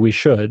the way we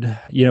should.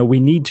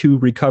 We need to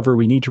recover,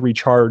 we need to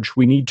recharge,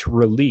 we need to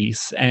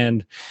release.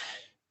 And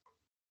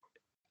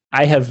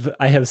I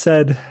have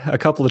said a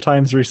couple of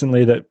times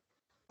recently that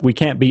we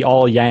can't be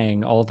all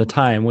yang all the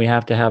time. We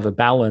have to have a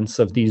balance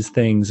of these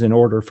things in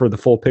order for the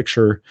full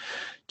picture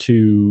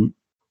to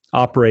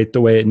operate the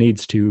way it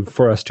needs to,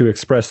 for us to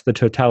express the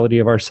totality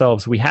of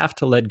ourselves. We have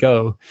to let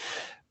go.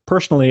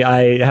 Personally,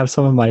 I have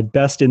some of my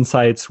best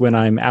insights when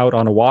I'm out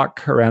on a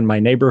walk around my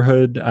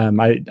neighborhood.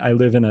 I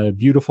live in a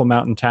beautiful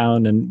mountain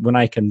town, and when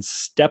I can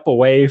step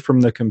away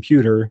from the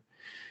computer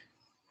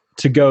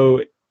to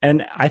go,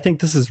 and I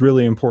think this is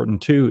really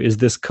important too, is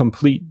this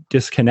complete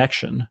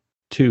disconnection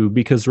too,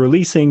 because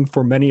releasing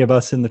for many of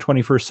us in the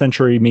 21st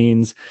century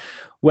means,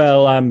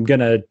 well, I'm going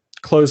to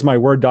close my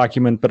Word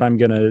document, but I'm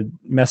going to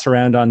mess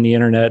around on the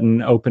internet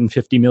and open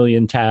 50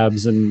 million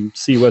tabs and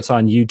see what's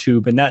on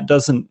YouTube. And that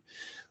doesn't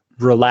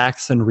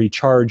relax and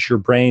recharge your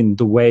brain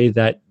the way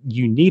that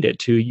you need it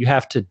to. You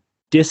have to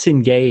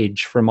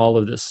disengage from all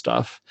of this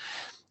stuff.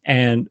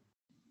 And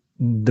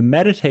the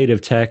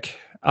meditative tech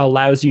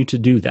allows you to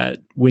do that.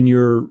 When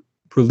you're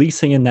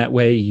releasing in that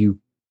way, you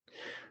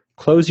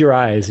close your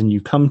eyes and you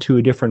come to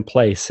a different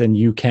place, and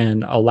you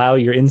can allow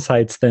your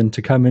insights then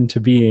to come into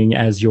being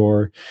as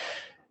your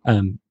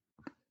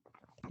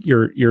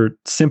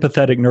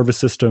sympathetic nervous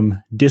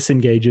system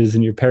disengages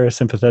and your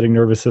parasympathetic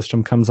nervous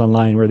system comes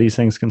online, where these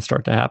things can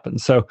start to happen.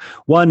 So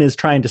one is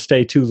trying to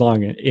stay too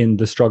long in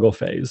the struggle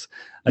phase.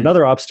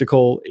 Another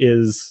obstacle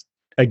is,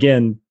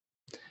 again,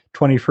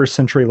 21st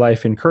century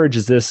life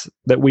encourages this,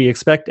 that we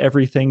expect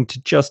everything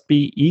to just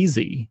be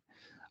easy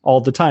all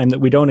the time, that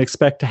we don't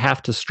expect to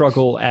have to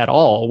struggle at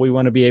all. We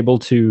want to be able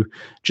to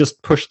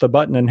just push the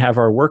button and have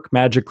our work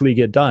magically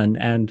get done.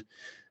 And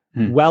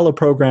while a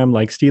program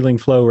like Stealing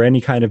Flow or any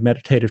kind of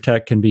meditative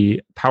tech can be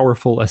a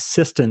powerful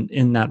assistant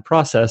in that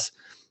process,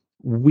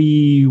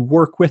 we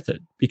work with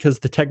it because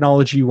the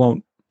technology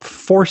won't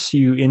force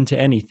you into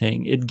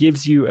anything. It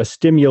gives you a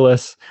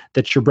stimulus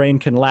that your brain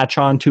can latch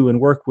onto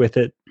and work with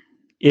it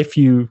if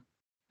you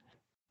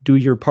do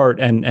your part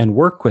and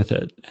work with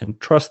it and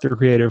trust the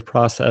creative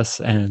process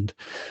and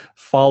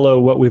follow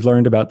what we've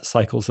learned about the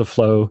cycles of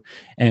flow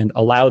and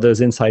allow those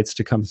insights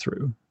to come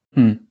through.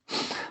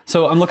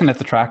 So I'm looking at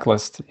the track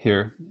list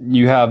here.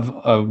 You have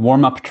a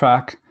warm-up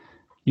track.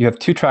 You have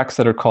 2 tracks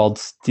that are called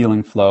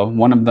Stealing Flow.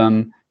 One of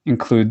them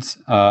includes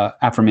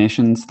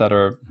affirmations that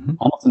are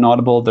almost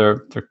inaudible.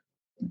 They're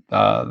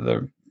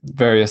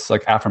various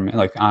like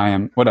I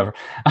am, whatever.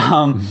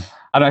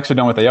 I don't actually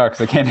know what they are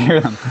because I can't hear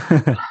them.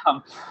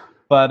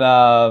 But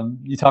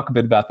you talk a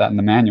bit about that in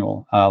the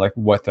manual, like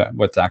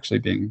what's actually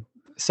being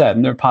said,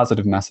 and they're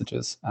positive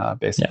messages,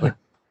 basically.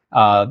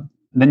 Yeah.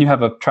 Then you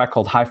have a track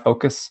called High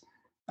Focus,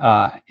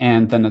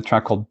 and then a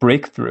track called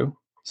Breakthrough.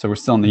 So we're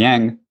still in the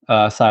yang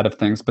side of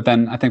things. But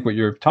then I think what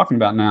you're talking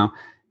about now,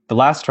 the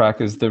last track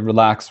is the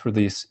Relax,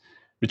 Release,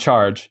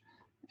 Recharge.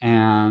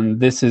 And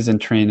this is in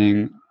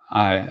training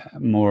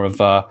more of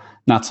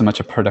not so much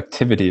a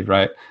productivity,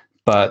 right?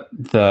 But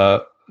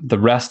the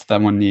rest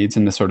that one needs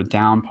in the sort of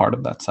down part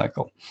of that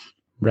cycle.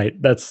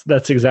 Right.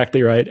 That's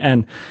exactly right.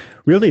 And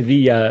really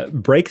the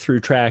breakthrough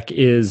track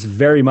is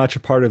very much a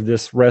part of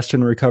this rest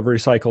and recovery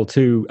cycle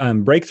too.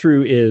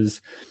 Breakthrough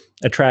is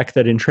a track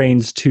that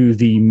entrains to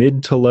the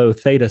mid to low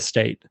theta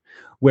state,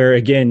 where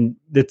again,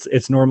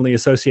 it's normally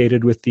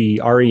associated with the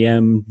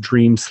REM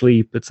dream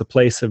sleep. It's a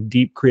place of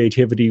deep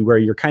creativity where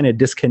you're kind of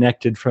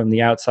disconnected from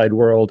the outside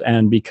world.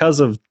 And because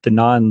of the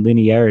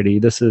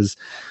non-linearity, this is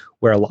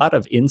where a lot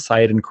of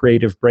insight and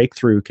creative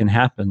breakthrough can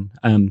happen.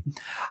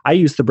 I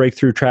use the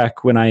breakthrough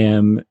track when I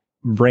am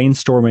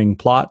brainstorming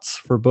plots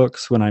for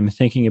books, when I'm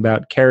thinking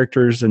about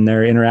characters and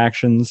their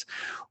interactions,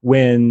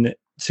 when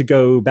to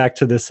go back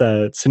to this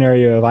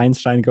scenario of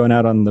Einstein going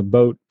out on the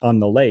boat on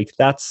the lake,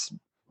 that's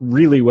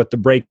really what the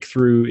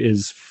breakthrough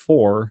is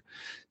for,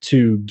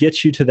 to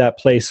get you to that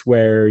place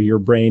where your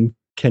brain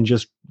can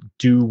just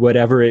do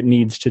whatever it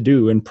needs to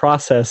do and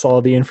process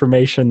all the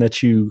information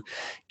that you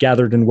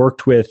gathered and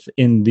worked with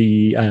in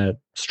the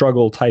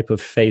struggle type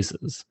of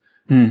phases.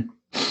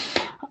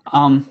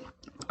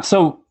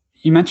 So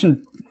you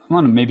mentioned, I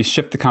want to maybe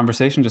shift the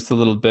conversation just a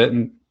little bit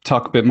and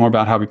talk a bit more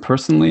about how we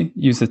personally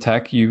use the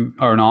tech. You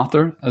are an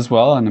author as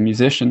well and a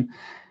musician.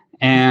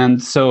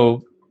 And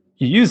so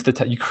you use the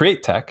tech, you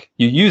create tech,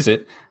 you use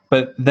it,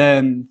 but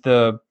then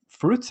the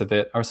fruits of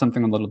it are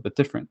something a little bit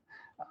different.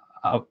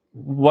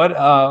 What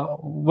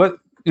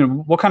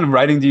kind of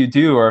writing do you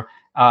do, or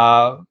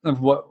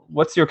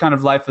what's your kind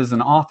of life as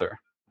an author?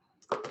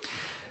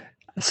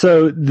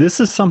 So this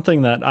is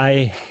something that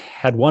I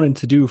had wanted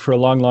to do for a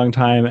long, long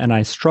time, and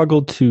I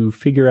struggled to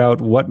figure out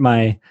what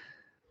my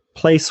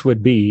place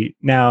would be.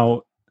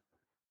 Now,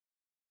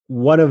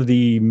 one of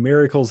the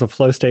miracles of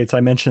flow states,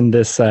 I mentioned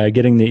this,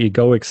 getting the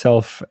egoic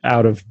self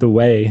out of the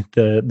way,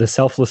 the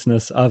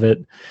selflessness of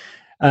it.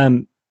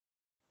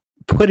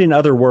 Put in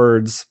other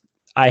words,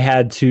 I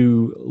had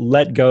to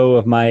let go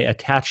of my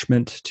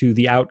attachment to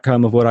the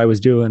outcome of what I was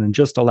doing and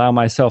just allow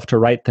myself to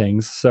write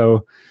things.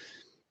 So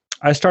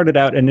I started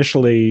out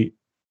initially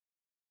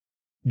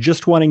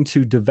just wanting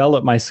to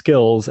develop my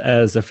skills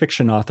as a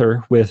fiction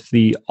author, with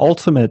the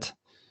ultimate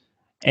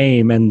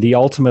aim and the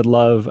ultimate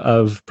love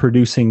of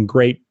producing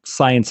great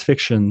science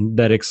fiction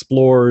that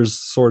explores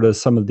sort of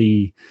some of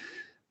the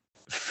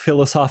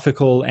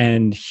philosophical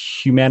and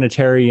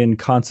humanitarian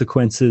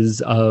consequences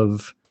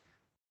of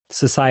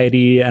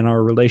society and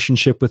our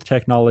relationship with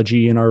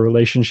technology and our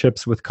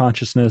relationships with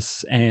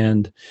consciousness,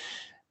 and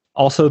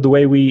also the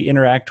way we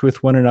interact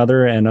with one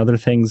another and other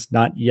things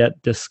not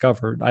yet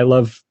discovered. I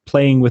love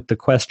playing with the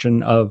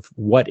question of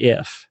what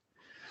if.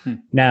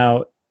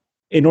 Now,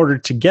 in order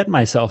to get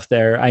myself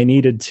there, I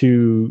needed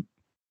to,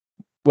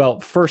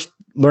 well, first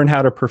learn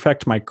how to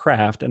perfect my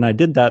craft. And I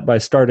did that by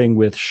starting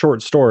with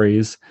short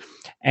stories.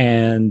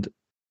 And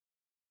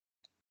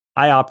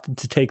I opted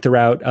to take the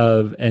route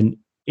of an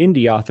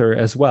indie author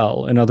as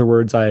well. In other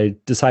words, I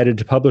decided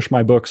to publish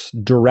my books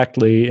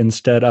directly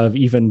instead of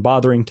even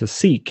bothering to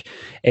seek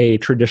a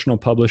traditional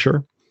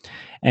publisher.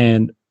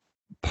 And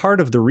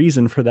part of the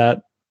reason for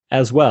that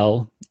as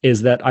well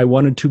is that I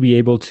wanted to be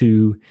able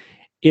to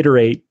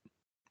iterate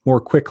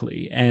more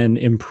quickly and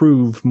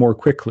improve more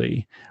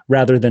quickly,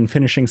 rather than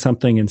finishing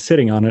something and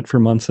sitting on it for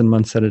months and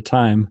months at a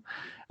time.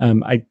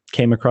 I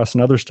came across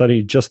another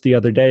study just the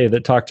other day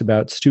that talked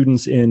about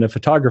students in a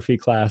photography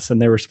class, and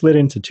they were split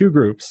into two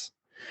groups.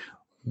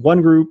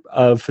 One group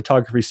of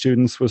photography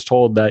students was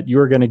told that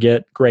you're going to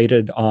get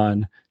graded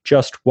on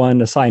just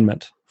one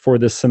assignment for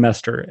this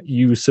semester.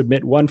 You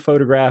submit one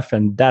photograph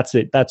and that's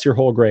it. That's your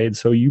whole grade.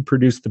 So you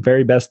produce the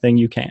very best thing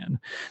you can.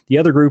 The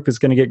other group is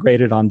going to get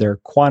graded on their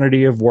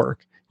quantity of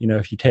work. You know,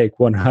 if you take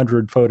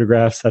 100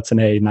 photographs, that's an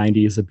A,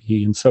 90 is a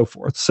B, and so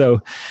forth.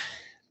 So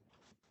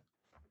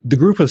the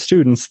group of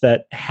students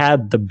that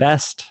had the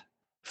best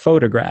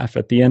photograph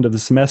at the end of the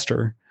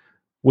semester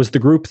was the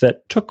group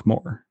that took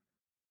more.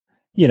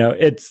 You know,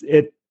 it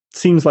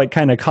seems like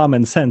kind of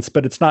common sense,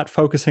 but it's not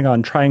focusing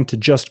on trying to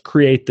just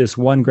create this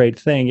one great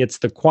thing. It's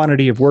the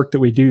quantity of work that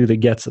we do that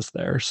gets us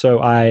there.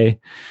 So I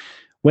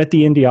went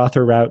the indie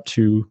author route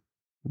to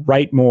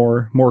write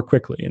more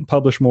quickly and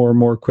publish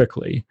more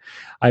quickly.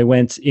 I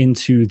went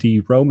into the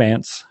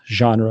romance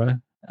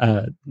genre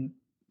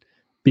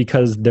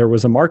because there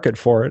was a market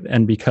for it,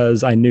 and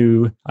because I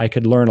knew I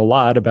could learn a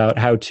lot about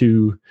how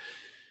to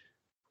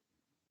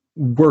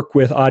work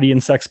with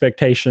audience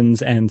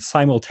expectations, and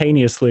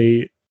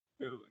simultaneously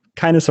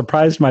kind of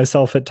surprised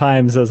myself at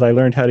times as I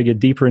learned how to get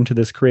deeper into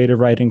this creative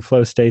writing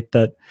flow state,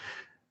 that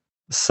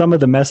some of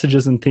the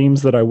messages and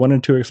themes that I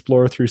wanted to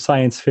explore through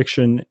science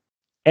fiction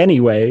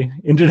anyway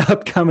ended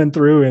up coming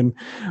through in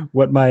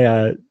what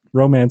my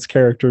romance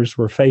characters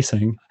were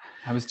facing.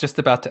 I was just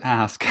about to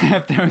ask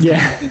if there was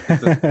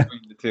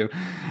between the two.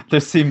 There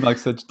seemed like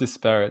such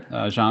disparate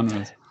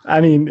genres. I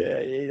mean,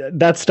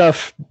 that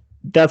stuff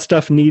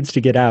needs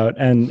to get out,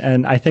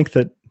 and I think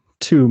that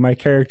too, my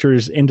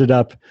characters ended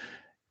up,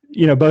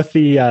 you know, both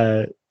the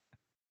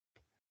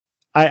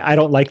I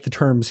don't like the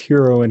terms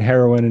hero and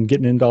heroine and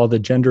getting into all the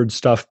gendered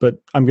stuff,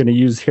 but I'm going to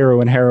use hero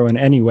and heroine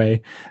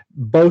anyway.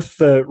 Both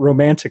the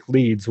romantic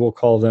leads, we'll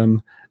call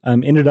them,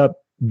 ended up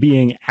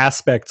being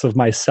aspects of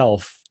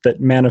myself that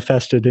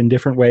manifested in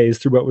different ways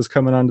through what was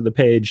coming onto the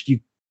page. You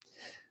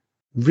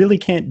really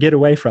can't get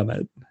away from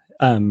it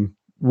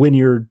when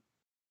you're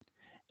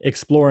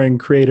exploring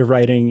creative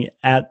writing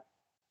at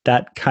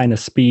that kind of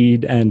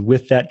speed and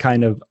with that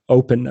kind of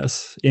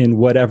openness in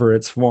whatever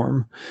its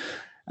form.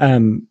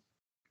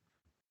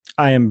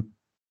 I am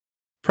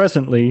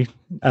presently,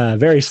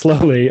 very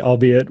slowly,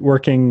 albeit,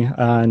 working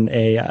on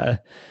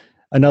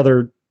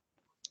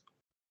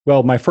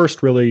my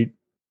first really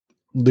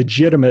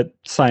legitimate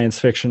science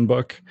fiction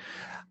book.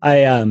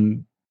 I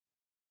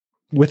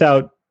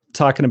without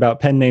talking about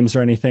pen names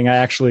or anything, I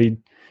actually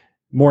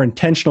more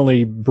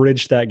intentionally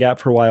bridged that gap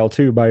for a while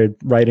too by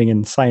writing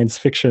in science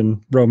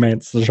fiction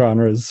romance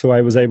genres. So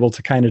I was able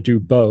to kind of do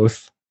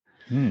both,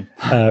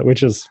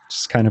 which is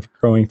just kind of a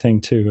growing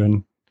thing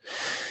too.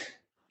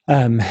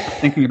 And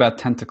thinking about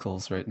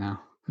tentacles right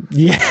now.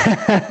 Yeah.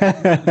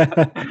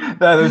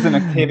 There's an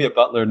Octavia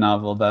Butler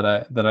novel that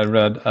I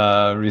read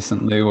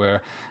recently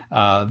where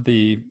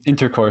the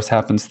intercourse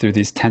happens through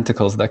these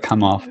tentacles that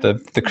come off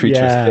the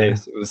creature's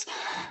face. It was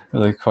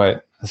really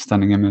quite a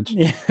stunning image.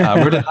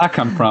 Where did that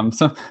come from?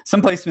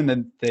 Someplace in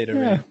the theta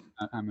ray.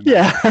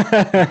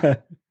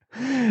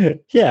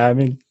 Yeah. I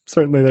mean,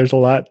 certainly there's a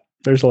lot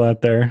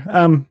there.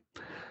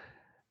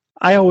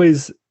 I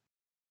always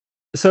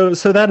so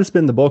that has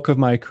been the bulk of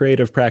my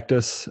creative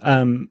practice.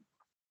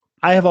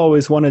 I have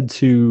always wanted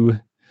to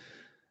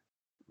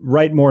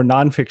write more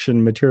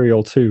nonfiction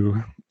material too,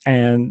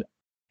 and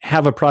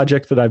have a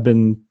project that I've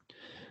been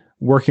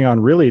working on.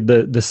 Really,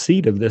 the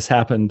seed of this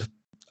happened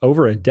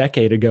over a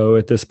decade ago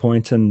at this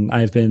point, and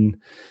I've been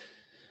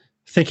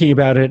thinking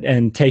about it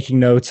and taking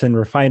notes and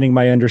refining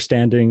my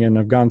understanding, and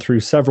I've gone through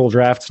several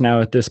drafts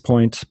now at this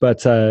point,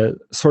 but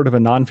sort of a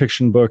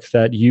nonfiction book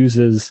that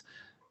uses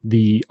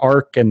the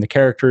arc and the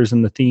characters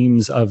and the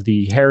themes of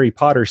the Harry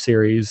Potter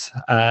series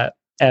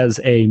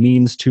as a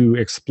means to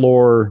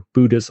explore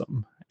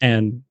Buddhism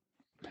and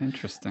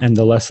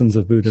the lessons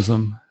of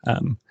Buddhism.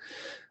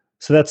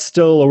 So that's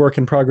still a work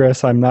in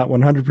progress. I'm not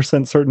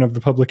 100% certain of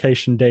the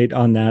publication date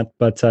on that,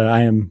 but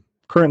I am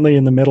currently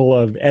in the middle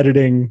of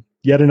editing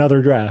yet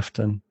another draft,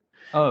 and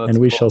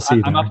we shall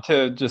see. I'm up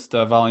to just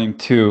volume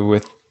 2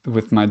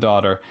 with my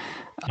daughter.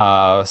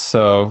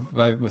 So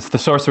with the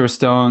Sorcerer's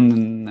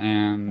Stone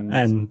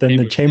and then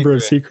the Chamber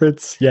of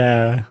Secrets.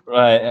 Yeah.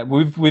 Right.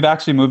 We've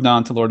actually moved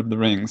on to Lord of the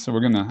Rings. So we're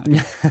going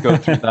to go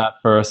through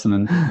that first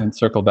and then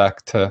circle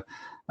back to,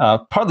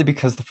 partly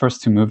because the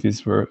first 2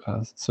 movies were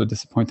so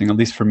disappointing, at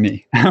least for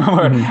me.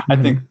 I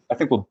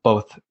think we'll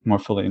both more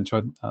fully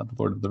enjoy the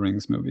Lord of the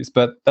Rings movies,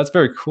 but that's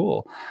very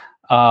cool.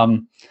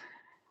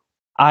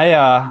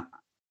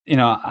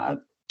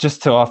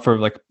 Just to offer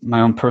like my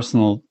own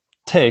personal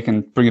take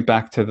and bring it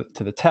back to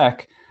the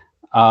tech,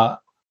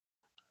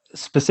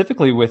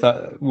 specifically with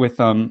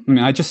I mean,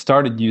 I just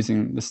started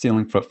using the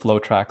Stealing Foot flow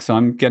track, so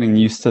I'm getting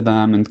used to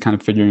them and kind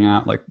of figuring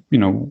out like,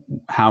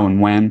 how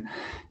and when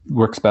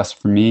works best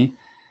for me.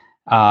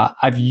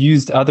 I've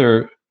used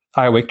other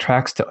iAwake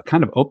tracks to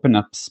kind of open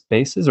up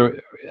spaces, or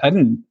I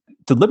didn't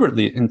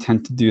deliberately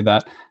intend to do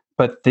that,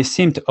 but they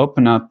seem to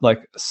open up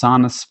like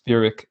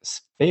sonospheric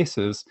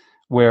spaces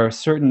where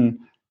certain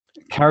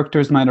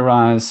characters might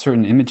arise,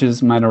 certain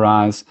images might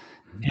arise,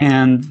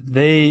 and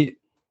they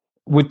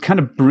would kind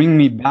of bring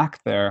me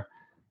back there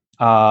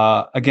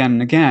again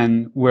and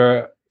again,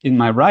 where in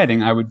my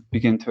writing I would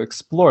begin to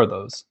explore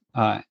those.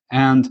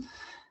 And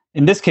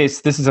in this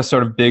case, this is a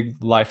sort of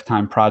big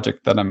lifetime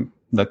project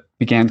that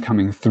began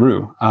coming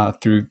through. I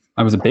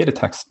was a beta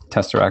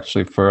tester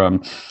actually for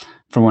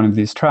one of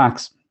these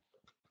tracks.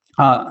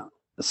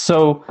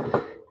 So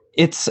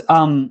it's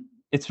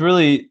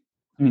really,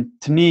 I mean,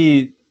 to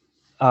me,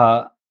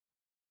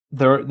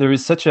 there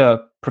is such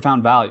a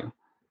profound value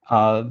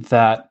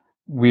that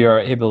we are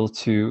able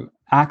to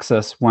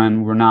access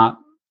when we're not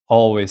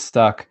always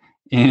stuck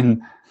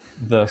in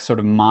the sort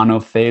of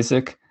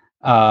monophasic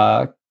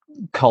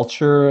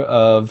culture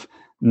of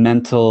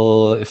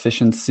mental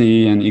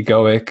efficiency and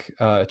egoic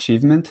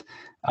achievement.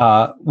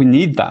 We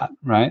need that,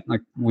 right?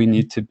 Like we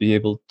need to be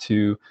able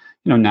to,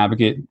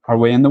 navigate our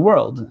way in the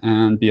world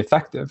and be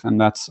effective, and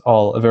that's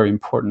all a very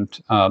important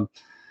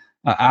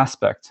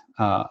aspect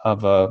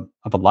of a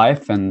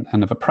life and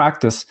of a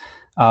practice.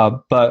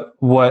 But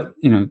what,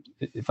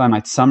 if I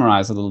might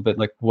summarize a little bit,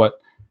 like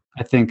what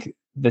I think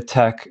the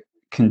tech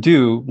can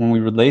do when we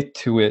relate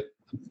to it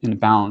in a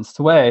balanced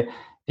way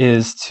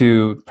is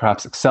to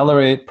perhaps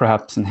accelerate,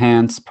 perhaps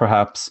enhance,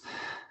 perhaps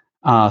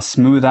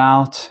smooth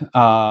out,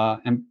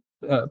 and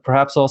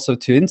perhaps also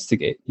to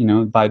instigate,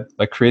 by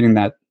creating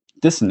that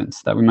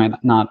dissonance that we might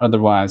not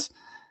otherwise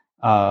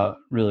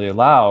really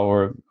allow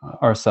or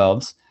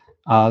ourselves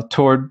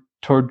toward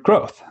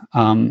growth,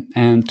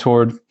 and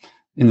toward,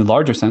 in the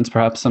larger sense,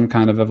 perhaps some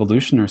kind of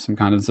evolution or some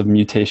kinds of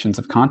mutations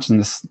of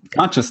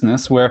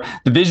consciousness, where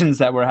the visions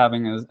that we're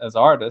having as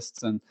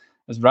artists and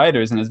as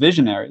writers and as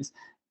visionaries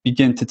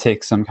begin to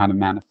take some kind of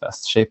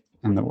manifest shape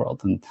in the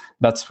world. And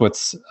that's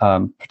what's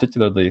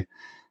particularly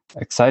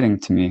exciting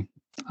to me.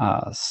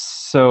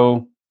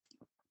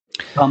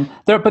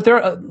 There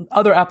are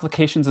other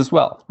applications as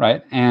well,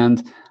 right?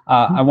 And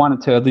I wanted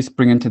to at least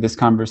bring into this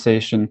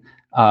conversation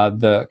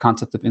the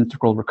concept of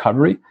integral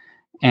recovery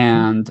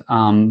and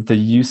the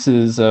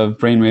uses of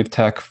brainwave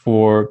tech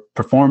for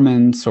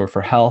performance or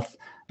for health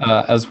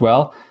as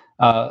well.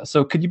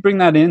 So could you bring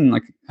that in,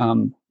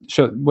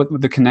 show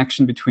what the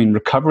connection between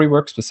recovery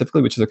work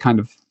specifically, which is a kind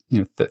of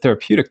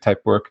therapeutic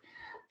type work,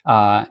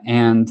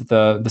 and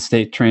the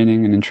state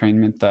training and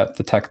entrainment that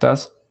the tech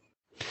does?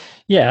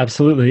 Yeah,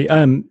 absolutely.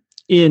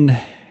 In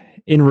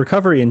in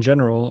recovery in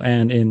general,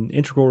 and in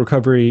integral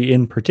recovery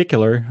in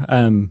particular,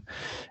 I'm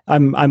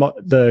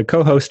the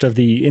co-host of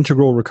the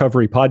Integral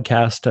Recovery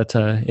podcast at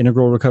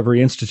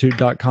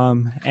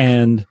integralrecoveryinstitute.com,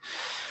 and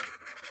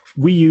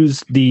we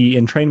use the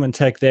entrainment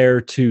tech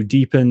there to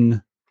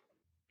deepen,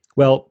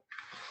 well,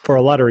 for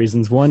a lot of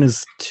reasons. One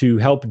is to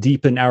help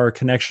deepen our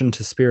connection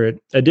to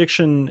spirit.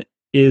 Addiction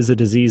is a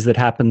disease that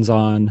happens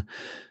on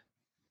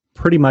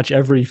pretty much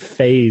every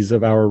phase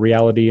of our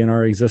reality and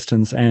our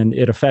existence, and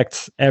it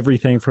affects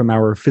everything from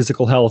our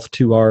physical health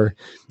to our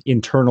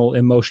internal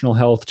emotional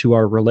health to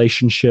our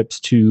relationships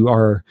to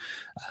our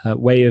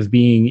way of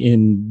being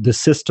in the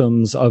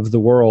systems of the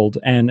world.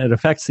 And it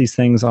affects these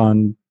things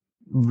on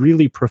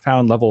really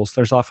profound levels.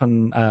 There's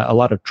often a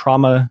lot of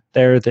trauma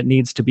there that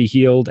needs to be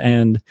healed,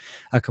 and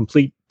a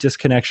complete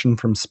disconnection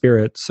from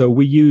spirit. So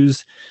we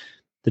use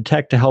the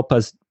tech to help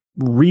us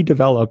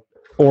redevelop,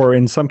 or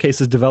in some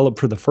cases develop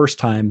for the first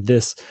time,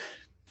 this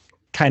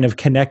kind of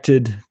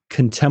connected,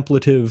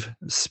 contemplative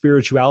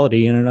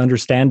spirituality and an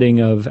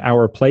understanding of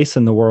our place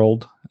in the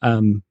world.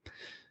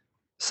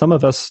 Some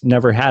of us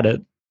never had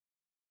it.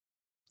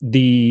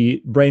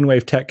 The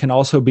brainwave tech can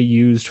also be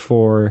used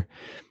for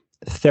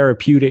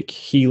therapeutic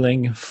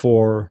healing,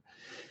 for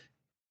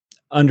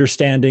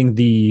understanding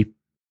the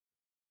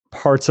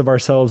parts of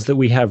ourselves that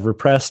we have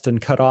repressed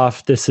and cut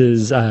off. This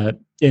is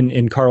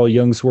in Carl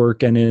Jung's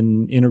work and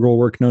in integral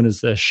work known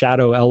as the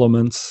shadow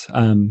elements.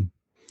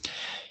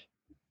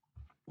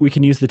 We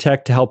can use the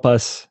tech to help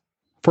us,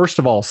 first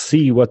of all,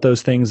 see what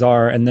those things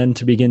are, and then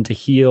to begin to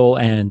heal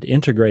and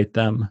integrate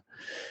them.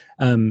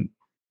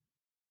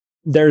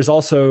 There's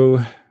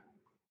also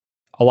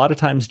a lot of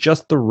times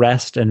just the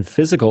rest and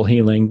physical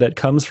healing that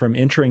comes from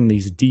entering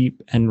these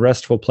deep and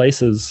restful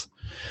places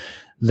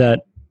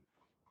that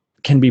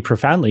can be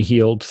profoundly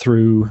healed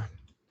through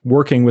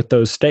working with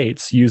those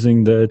states,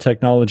 using the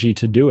technology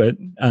to do it.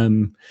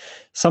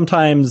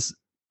 Sometimes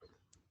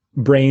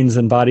brains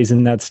and bodies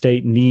in that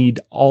state need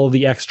all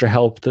the extra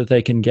help that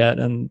they can get,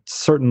 and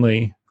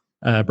certainly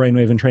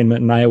brainwave entrainment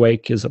and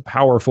iAwake is a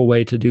powerful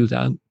way to do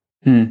that.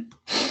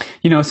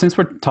 Since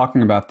we're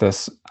talking about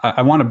this,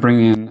 I want to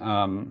bring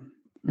in,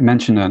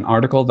 mention an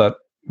article that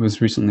was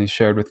recently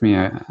shared with me.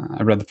 I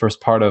read the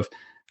first part of,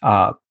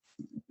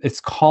 it's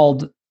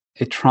called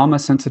A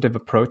Trauma-Sensitive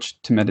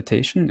Approach to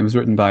Meditation. It was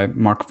written by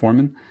Mark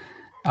Foreman,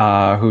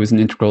 who is an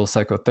integral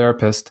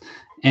psychotherapist.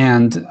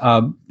 And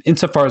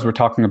insofar as we're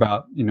talking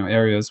about,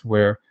 areas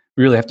where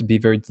we really have to be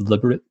very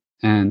deliberate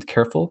and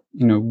careful,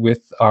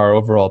 with our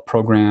overall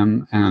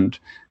program and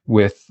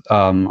with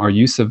our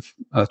use of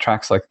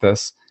tracks like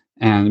this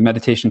and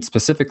meditation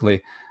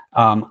specifically,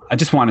 I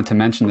just wanted to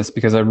mention this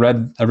because I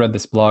read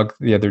this blog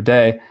the other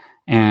day,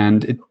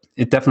 and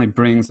it definitely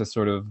brings a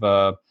sort of,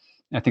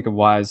 I think, a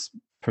wise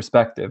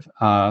perspective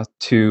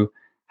to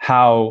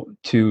how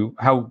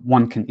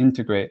one can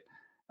integrate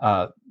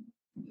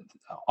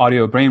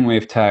audio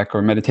brainwave tech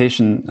or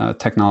meditation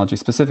technology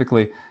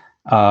specifically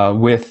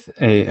with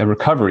a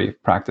recovery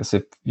practice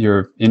if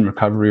you're in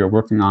recovery or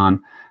working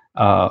on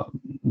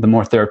the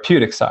more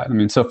therapeutic side. I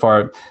mean, so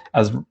far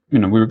as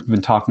we've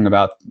been talking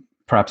about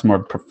perhaps more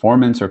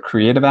performance or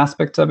creative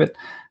aspects of it,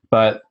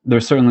 but there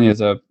certainly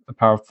is a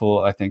powerful,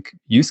 I think,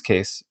 use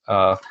case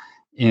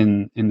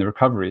in the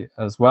recovery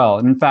as well.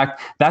 And in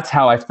fact, that's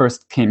how I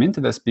first came into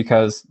this,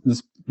 because this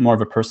is more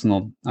of a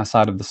personal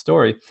side of the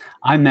story.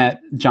 I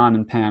met John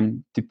and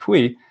Pam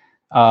Dupuis,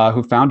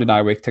 who founded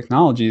iWake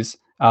Technologies,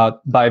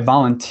 by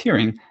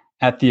volunteering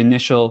at the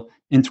initial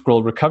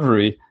integral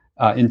recovery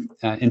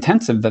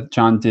intensive that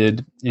John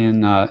did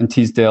in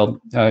Teasdale,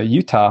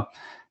 Utah,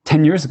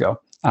 10 years ago,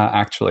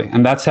 actually.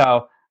 And that's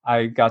how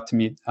I got to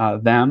meet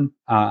them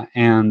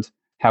and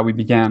how we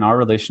began our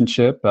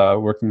relationship,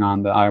 working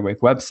on the iAwake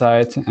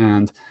website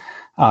and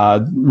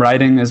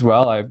writing as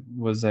well. I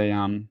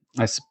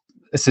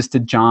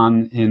assisted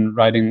John in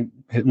writing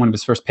one of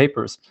his first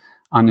papers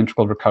on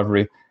integral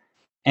recovery.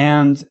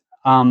 And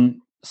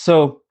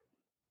so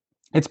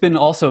it's been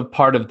also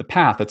part of the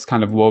path that's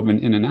kind of woven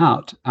in and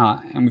out.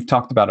 And we've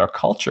talked about our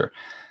culture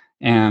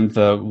and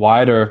the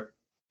wider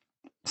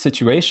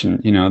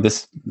situation,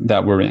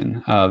 that we're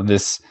in,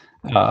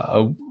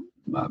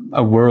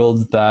 a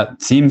world that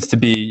seems to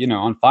be,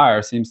 on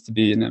fire, seems to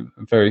be in a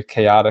very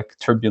chaotic,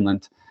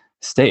 turbulent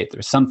state.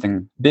 There's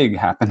something big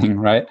happening,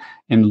 right,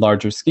 in the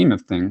larger scheme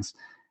of things,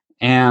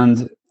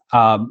 and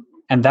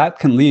that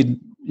can lead,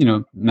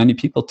 many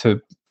people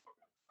to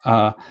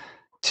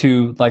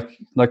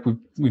like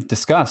we've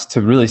discussed,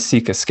 to really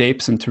seek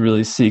escapes and to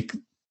really seek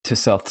to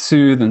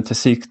self-soothe and to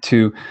seek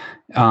to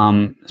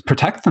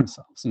protect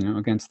themselves,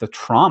 against the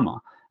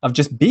trauma of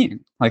just being.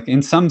 Like,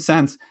 in some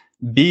sense,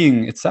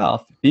 being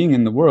itself, being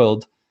in the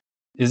world,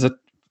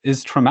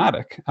 is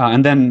traumatic.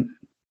 And then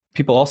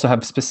people also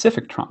have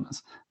specific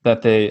traumas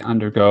that they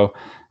undergo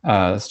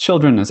as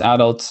children, as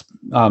adults.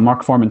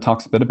 Mark Foreman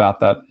talks a bit about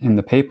that in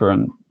the paper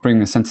and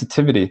bringing a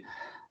sensitivity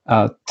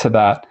to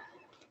that.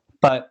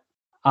 But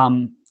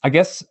I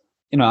guess,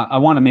 I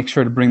want to make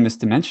sure to bring this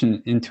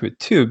dimension into it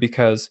too,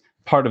 because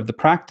part of the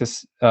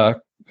practice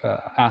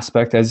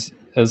aspect, as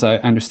as I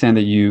understand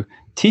that you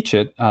teach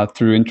it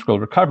through integral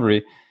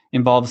recovery,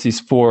 involves these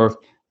four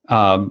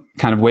kind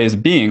of ways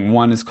of being.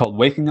 One is called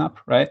waking up,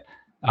 right?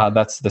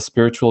 That's the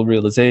spiritual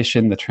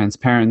realization, the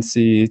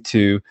transparency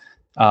to,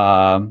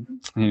 to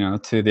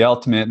the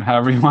ultimate,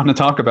 however you want to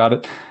talk about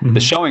it. Mm-hmm. The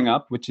showing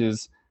up, which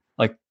is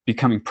like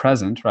becoming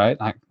present, right?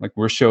 Like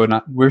we're showing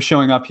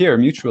up here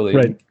mutually,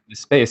 right, in this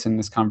space, in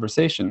this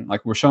conversation.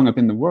 Like we're showing up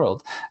in the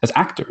world as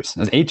actors,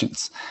 as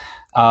agents.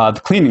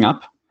 The cleaning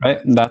up,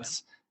 right? And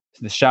that's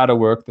the shadow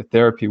work, the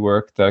therapy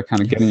work, the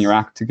kind of getting your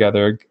act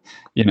together,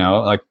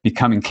 like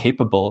becoming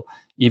capable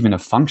even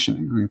of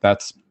functioning. I think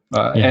that's,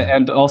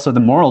 and also the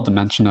moral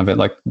dimension of it,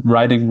 like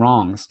righting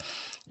wrongs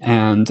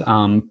and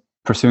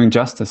pursuing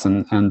justice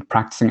and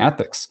practicing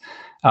ethics.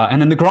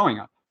 And then the growing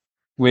up,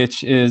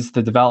 which is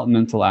the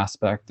developmental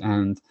aspect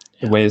and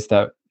the ways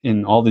that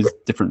in all these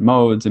different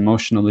modes,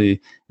 emotionally,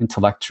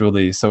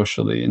 intellectually,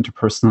 socially,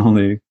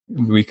 interpersonally,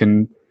 we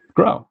can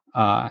grow.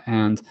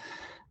 And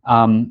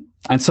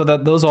so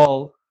that those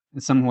all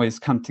in some ways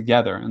come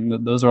together,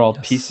 and those are all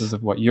pieces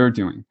of what you're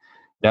doing.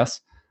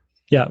 Yes?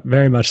 Yeah,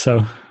 very much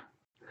so.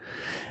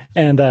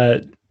 And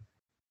the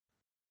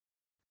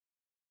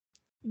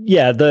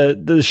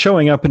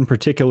showing up in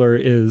particular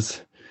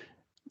is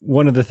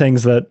one of the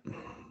things that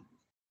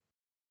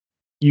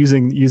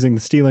using the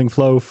stealing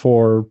flow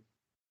for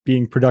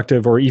being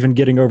productive or even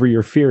getting over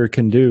your fear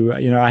can do.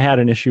 I had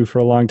an issue for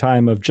a long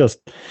time of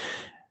just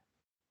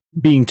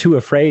being too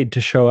afraid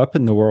to show up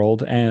in the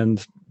world,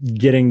 and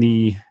getting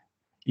the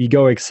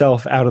egoic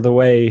self out of the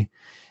way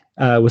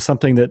was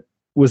something that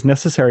was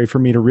necessary for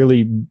me to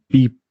really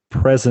be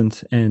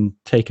present and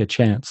take a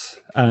chance.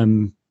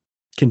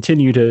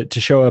 Continue to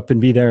show up and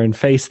be there and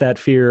face that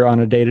fear on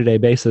a day-to-day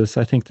basis.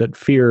 I think that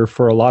fear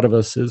for a lot of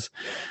us is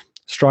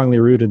strongly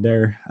rooted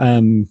there.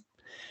 And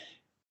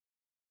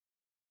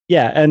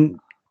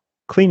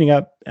cleaning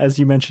up, as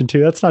you mentioned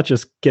too, that's not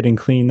just getting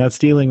clean, that's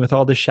dealing with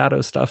all the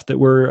shadow stuff that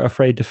we're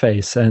afraid to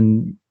face,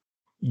 and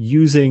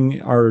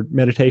using our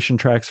meditation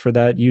tracks for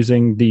that,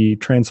 using the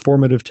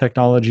transformative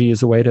technology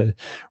as a way to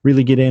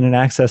really get in and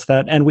access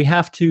that. And we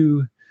have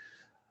to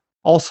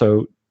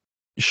also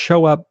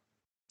show up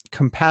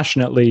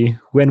compassionately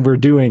when we're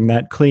doing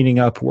that cleaning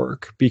up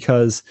work,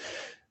 because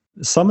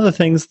some of the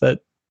things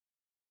that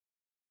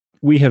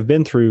we have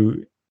been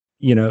through,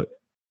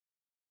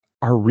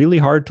 are really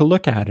hard to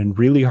look at and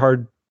really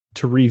hard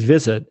to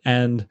revisit.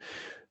 And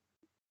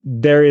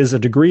there is a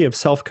degree of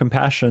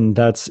self-compassion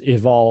that's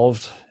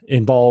involved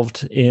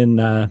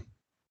in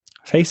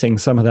facing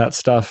some of that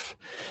stuff,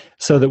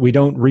 so that we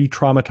don't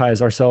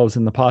re-traumatize ourselves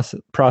in the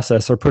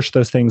process or push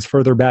those things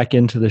further back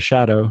into the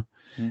shadow.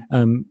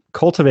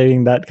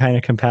 Cultivating that kind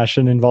of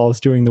compassion involves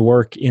doing the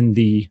work in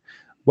the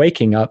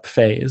waking up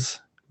phase,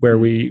 where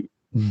we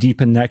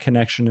deepen that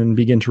connection and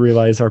begin to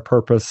realize our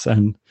purpose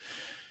and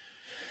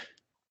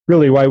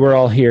really why we're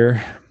all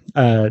here.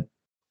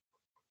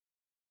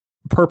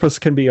 Purpose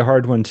can be a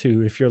hard one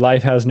too. If your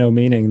life has no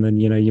meaning, then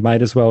you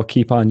might as well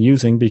keep on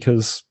using,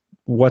 because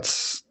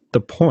what's the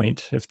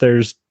point if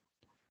there's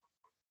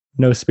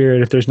no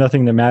spirit, if there's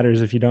nothing that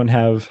matters, if you don't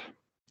have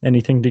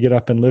anything to get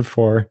up and live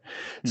for?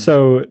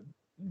 So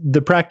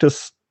the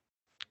practice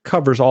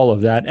covers all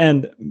of that,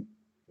 and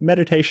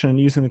meditation and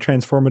using the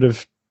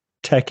transformative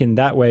tech in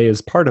that way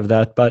is part of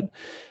that. But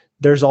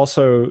there's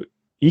also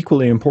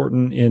equally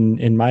important,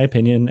 in my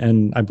opinion,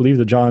 and I believe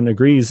that John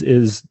agrees,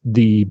 is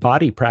the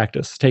body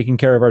practice, taking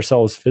care of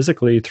ourselves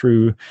physically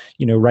through,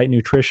 right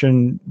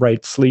nutrition,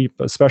 right sleep,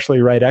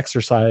 especially right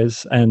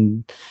exercise.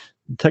 And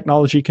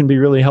technology can be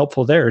really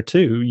helpful there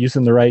too.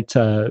 Using the right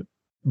brainwave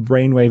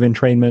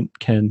entrainment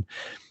can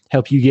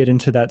help you get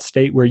into that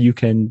state where you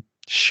can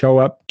show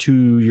up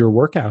to your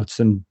workouts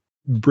and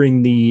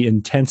bring the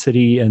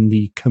intensity and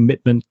the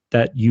commitment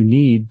that you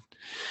need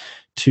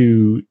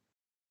to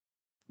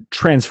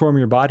transform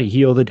your body,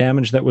 heal the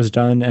damage that was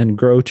done, and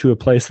grow to a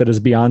place that is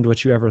beyond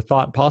what you ever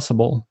thought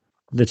possible.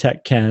 The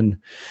tech can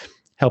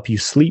help you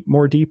sleep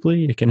more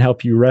deeply. It can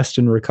help you rest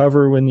and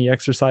recover when the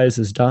exercise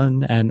is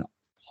done. And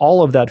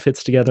all of that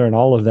fits together, and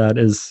all of that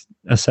is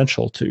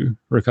essential to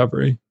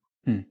recovery.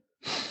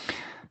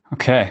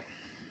 Okay.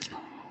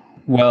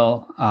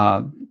 Well,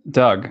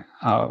 Doug,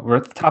 we're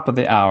at the top of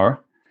the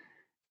hour,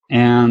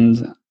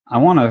 and I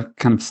want to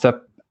kind of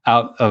step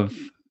out of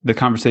the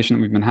conversation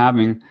that we've been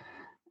having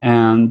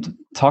and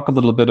talk a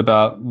little bit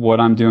about what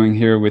I'm doing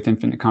here with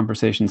Infinite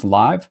Conversations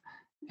Live,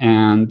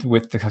 and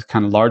with the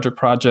kind of larger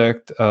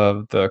project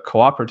of the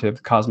cooperative,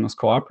 the Cosmos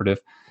Cooperative,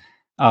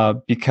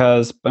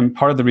 because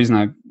part of the reason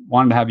I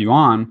wanted to have you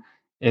on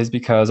is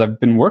because I've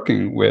been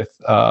working with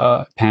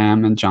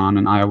Pam and John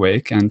and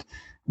iAwake, and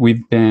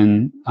we've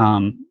been,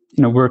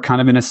 we're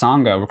kind of in a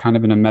sangha, we're kind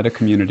of in a meta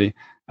community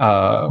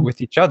with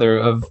each other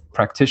of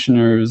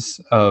practitioners,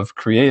 of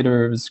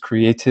creators,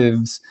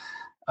 creatives,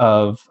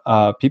 of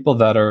people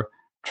that are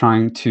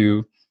trying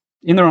to,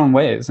 in their own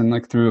ways, and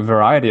like through a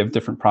variety of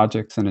different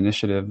projects and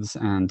initiatives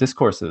and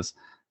discourses,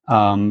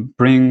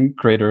 bring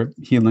greater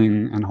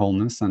healing and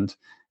wholeness and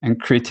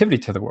creativity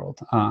to the world.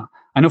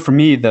 I know for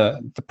me,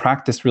 the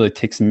practice really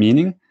takes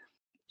meaning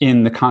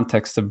in the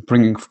context of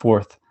bringing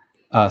forth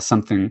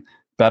something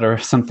better,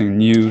 something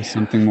new,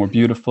 something more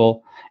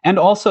beautiful, and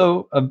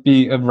also of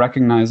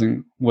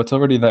recognizing what's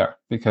already there,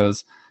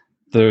 because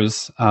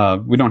there's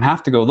we don't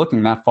have to go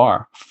looking that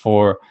far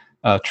for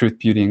truth,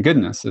 beauty, and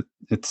goodness.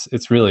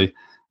 It's really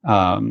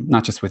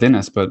not just within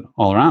us, but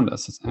all around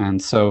us.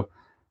 And so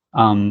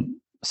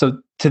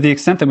so to the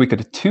extent that we could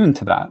attune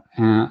to that,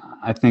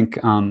 I think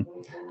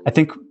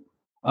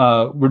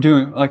we're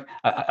doing, like,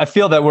 I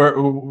feel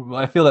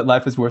that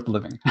life is worth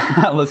living.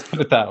 Let's put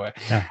it that way.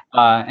 Yeah.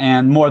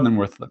 And more than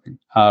worth living.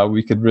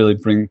 We could really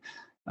bring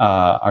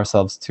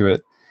ourselves to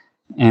it,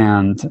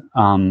 and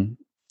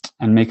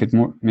make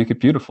it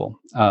beautiful.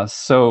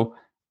 So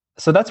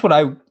that's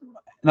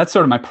that's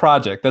sort of my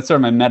project. That's sort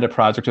of my meta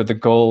project, or the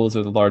goals,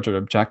 or the larger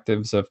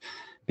objectives of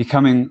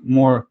becoming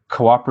more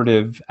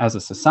cooperative as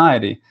a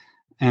society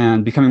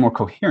and becoming more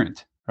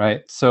coherent,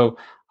 right? So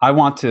I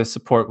want to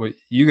support what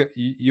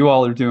you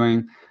all are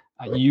doing.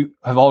 You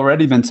have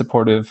already been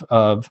supportive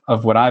of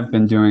what I've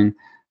been doing.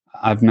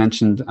 I've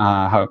mentioned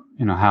how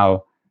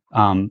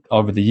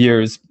over the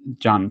years,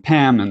 John and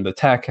Pam and the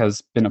tech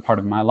has been a part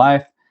of my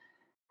life.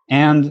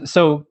 And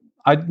so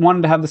I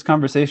wanted to have this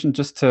conversation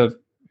just to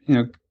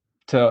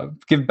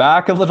give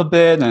back a little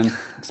bit and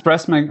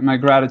express my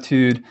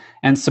gratitude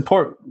and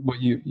support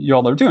what you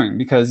all are doing,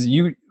 because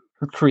you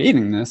are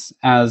creating this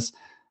as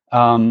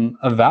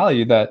a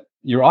value that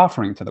you're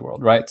offering to the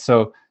world, right?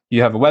 So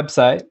you have a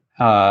website,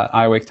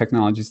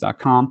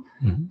 iawaketechnologies.com,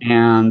 Mm-hmm.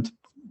 and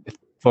if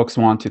folks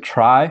want to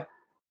try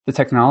the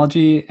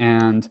technology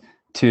and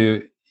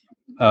to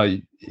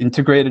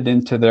integrate it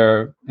into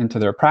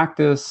their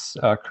practice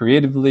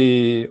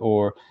creatively,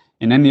 or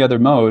in any other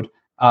mode,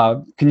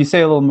 can you say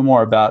a little bit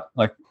more about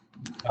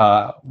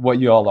what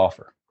you all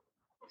offer?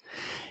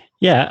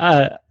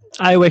 Yeah,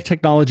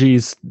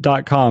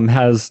 iawaketechnologies.com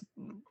has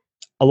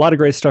a lot of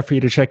great stuff for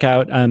you to check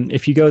out.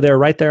 If you go there,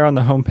 right there on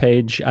the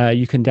homepage,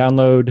 you can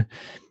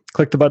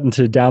click the button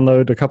to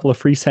download a couple of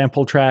free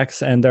sample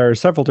tracks, and there are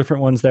several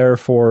different ones there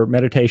for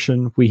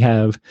meditation. We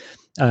have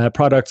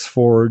products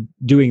for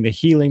doing the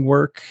healing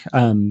work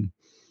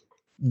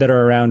that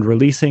are around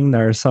releasing.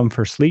 There are some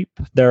for sleep.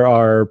 There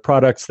are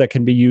products that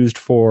can be used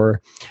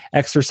for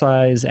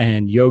exercise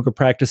and yoga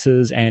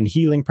practices and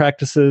healing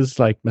practices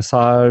like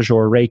massage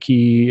or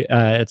Reiki,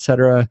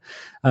 etc.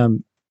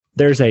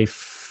 There's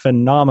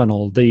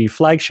the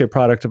flagship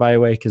product of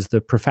iAwake is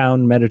the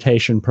Profound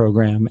Meditation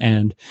Program.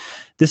 And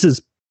this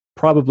is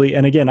probably,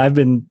 and again, I've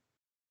been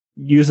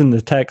using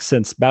the tech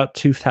since about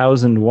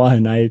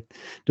 2001. I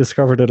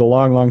discovered it a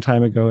long, long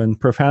time ago. And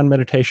Profound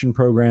Meditation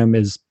Program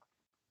is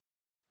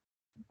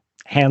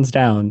hands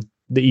down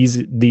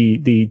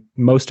the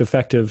most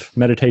effective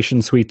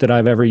meditation suite that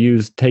I've ever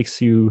used.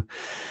 Takes you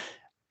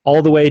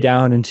all the way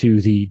down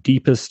into the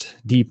deepest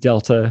deep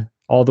delta,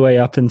 all the way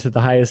up into the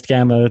highest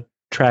gamma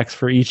tracks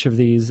for each of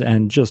these,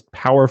 and just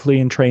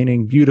powerfully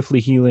entraining, beautifully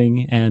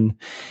healing, and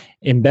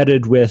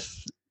embedded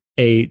with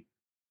a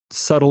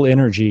subtle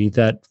energy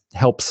that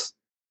helps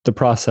the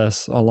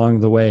process along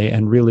the way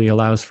and really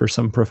allows for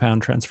some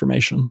profound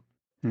transformation.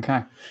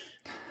 Okay.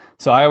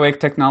 So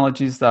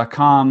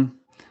iawaketechnologies.com.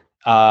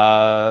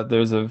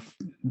 There's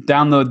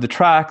download the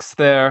tracks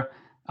there.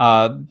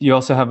 You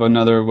also have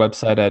another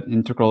website at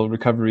Integral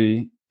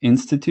Recovery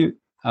Institute.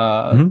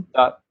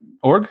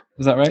 .org,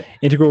 is that right?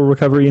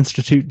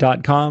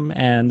 integralrecoveryinstitute.com,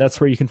 and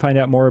that's where you can find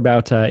out more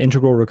about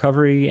integral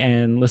recovery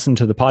and listen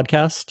to the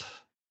podcast.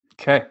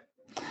 Okay,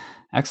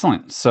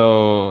 excellent.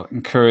 So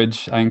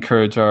I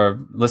encourage our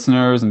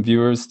listeners and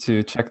viewers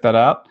to check that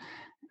out.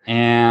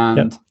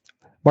 And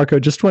Marco,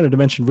 just wanted to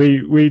mention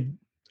we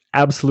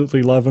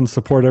absolutely love and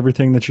support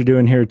everything that you're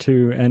doing here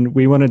too, and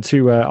we wanted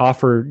to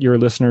offer your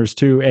listeners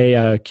too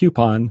a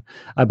coupon.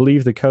 I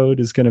believe the code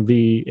is going to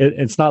be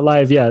it's not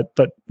live yet,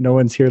 but no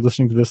one's here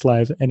listening to this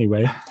live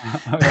anyway.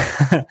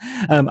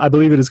 I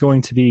believe it is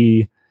going to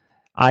be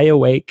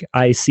iAwake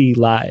IC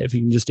Live.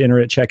 You can just enter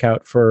at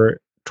checkout for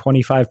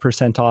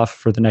 25% off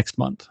for the next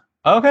month.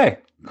 Okay,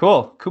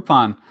 cool.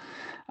 Coupon.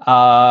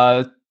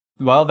 Well,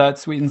 that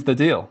sweetens the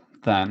deal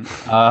then.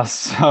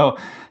 So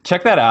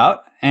check that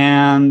out.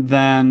 And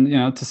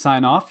then, to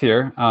sign off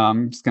here,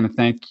 I'm just going to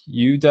thank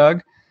you,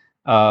 Doug,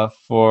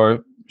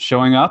 for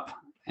showing up,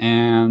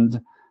 and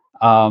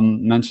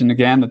mention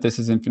again that this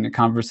is Infinite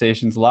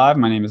Conversations Live.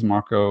 My name is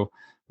Marco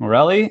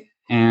Morelli,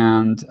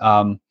 and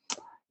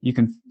you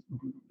can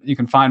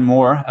find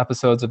more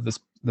episodes of this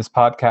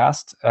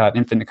podcast at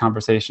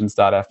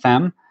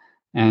infiniteconversations.fm,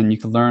 and you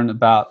can learn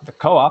about the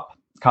co-op,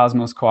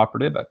 Cosmos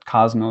Cooperative, at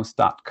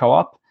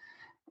cosmos.coop.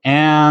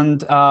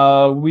 And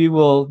we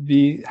will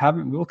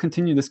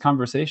continue this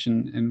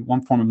conversation in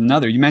one form or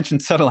another. You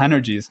mentioned subtle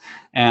energies,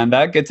 and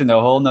that gets into a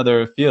whole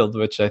nother field,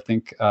 which I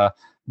think would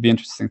be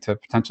interesting to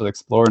potentially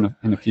explore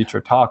in a future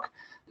talk.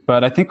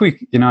 But I think we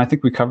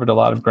covered a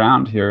lot of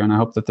ground here, and I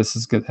hope that this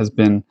has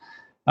been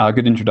a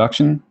good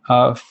introduction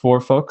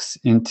for folks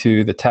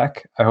into the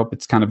tech. I hope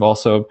it's kind of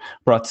also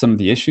brought some of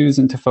the issues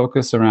into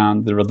focus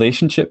around the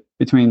relationship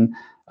between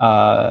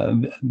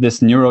this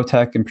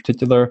neurotech in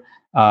particular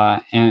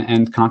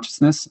and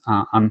consciousness.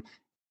 I'm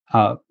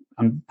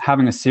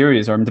having a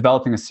series, or I'm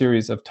developing a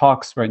series of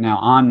talks right now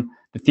on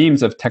the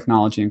themes of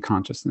technology and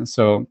consciousness.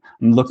 So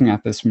I'm looking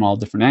at this from all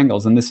different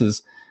angles, and this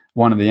is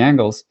one of the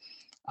angles.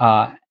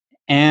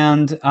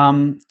 And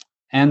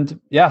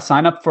yeah,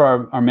 sign up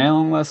for our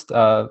mailing list.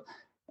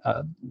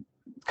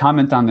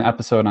 Comment on the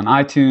episode on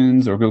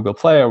iTunes or Google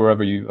Play or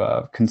wherever you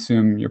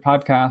consume your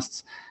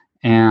podcasts.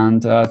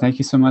 And thank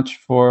you so much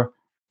for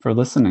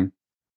listening.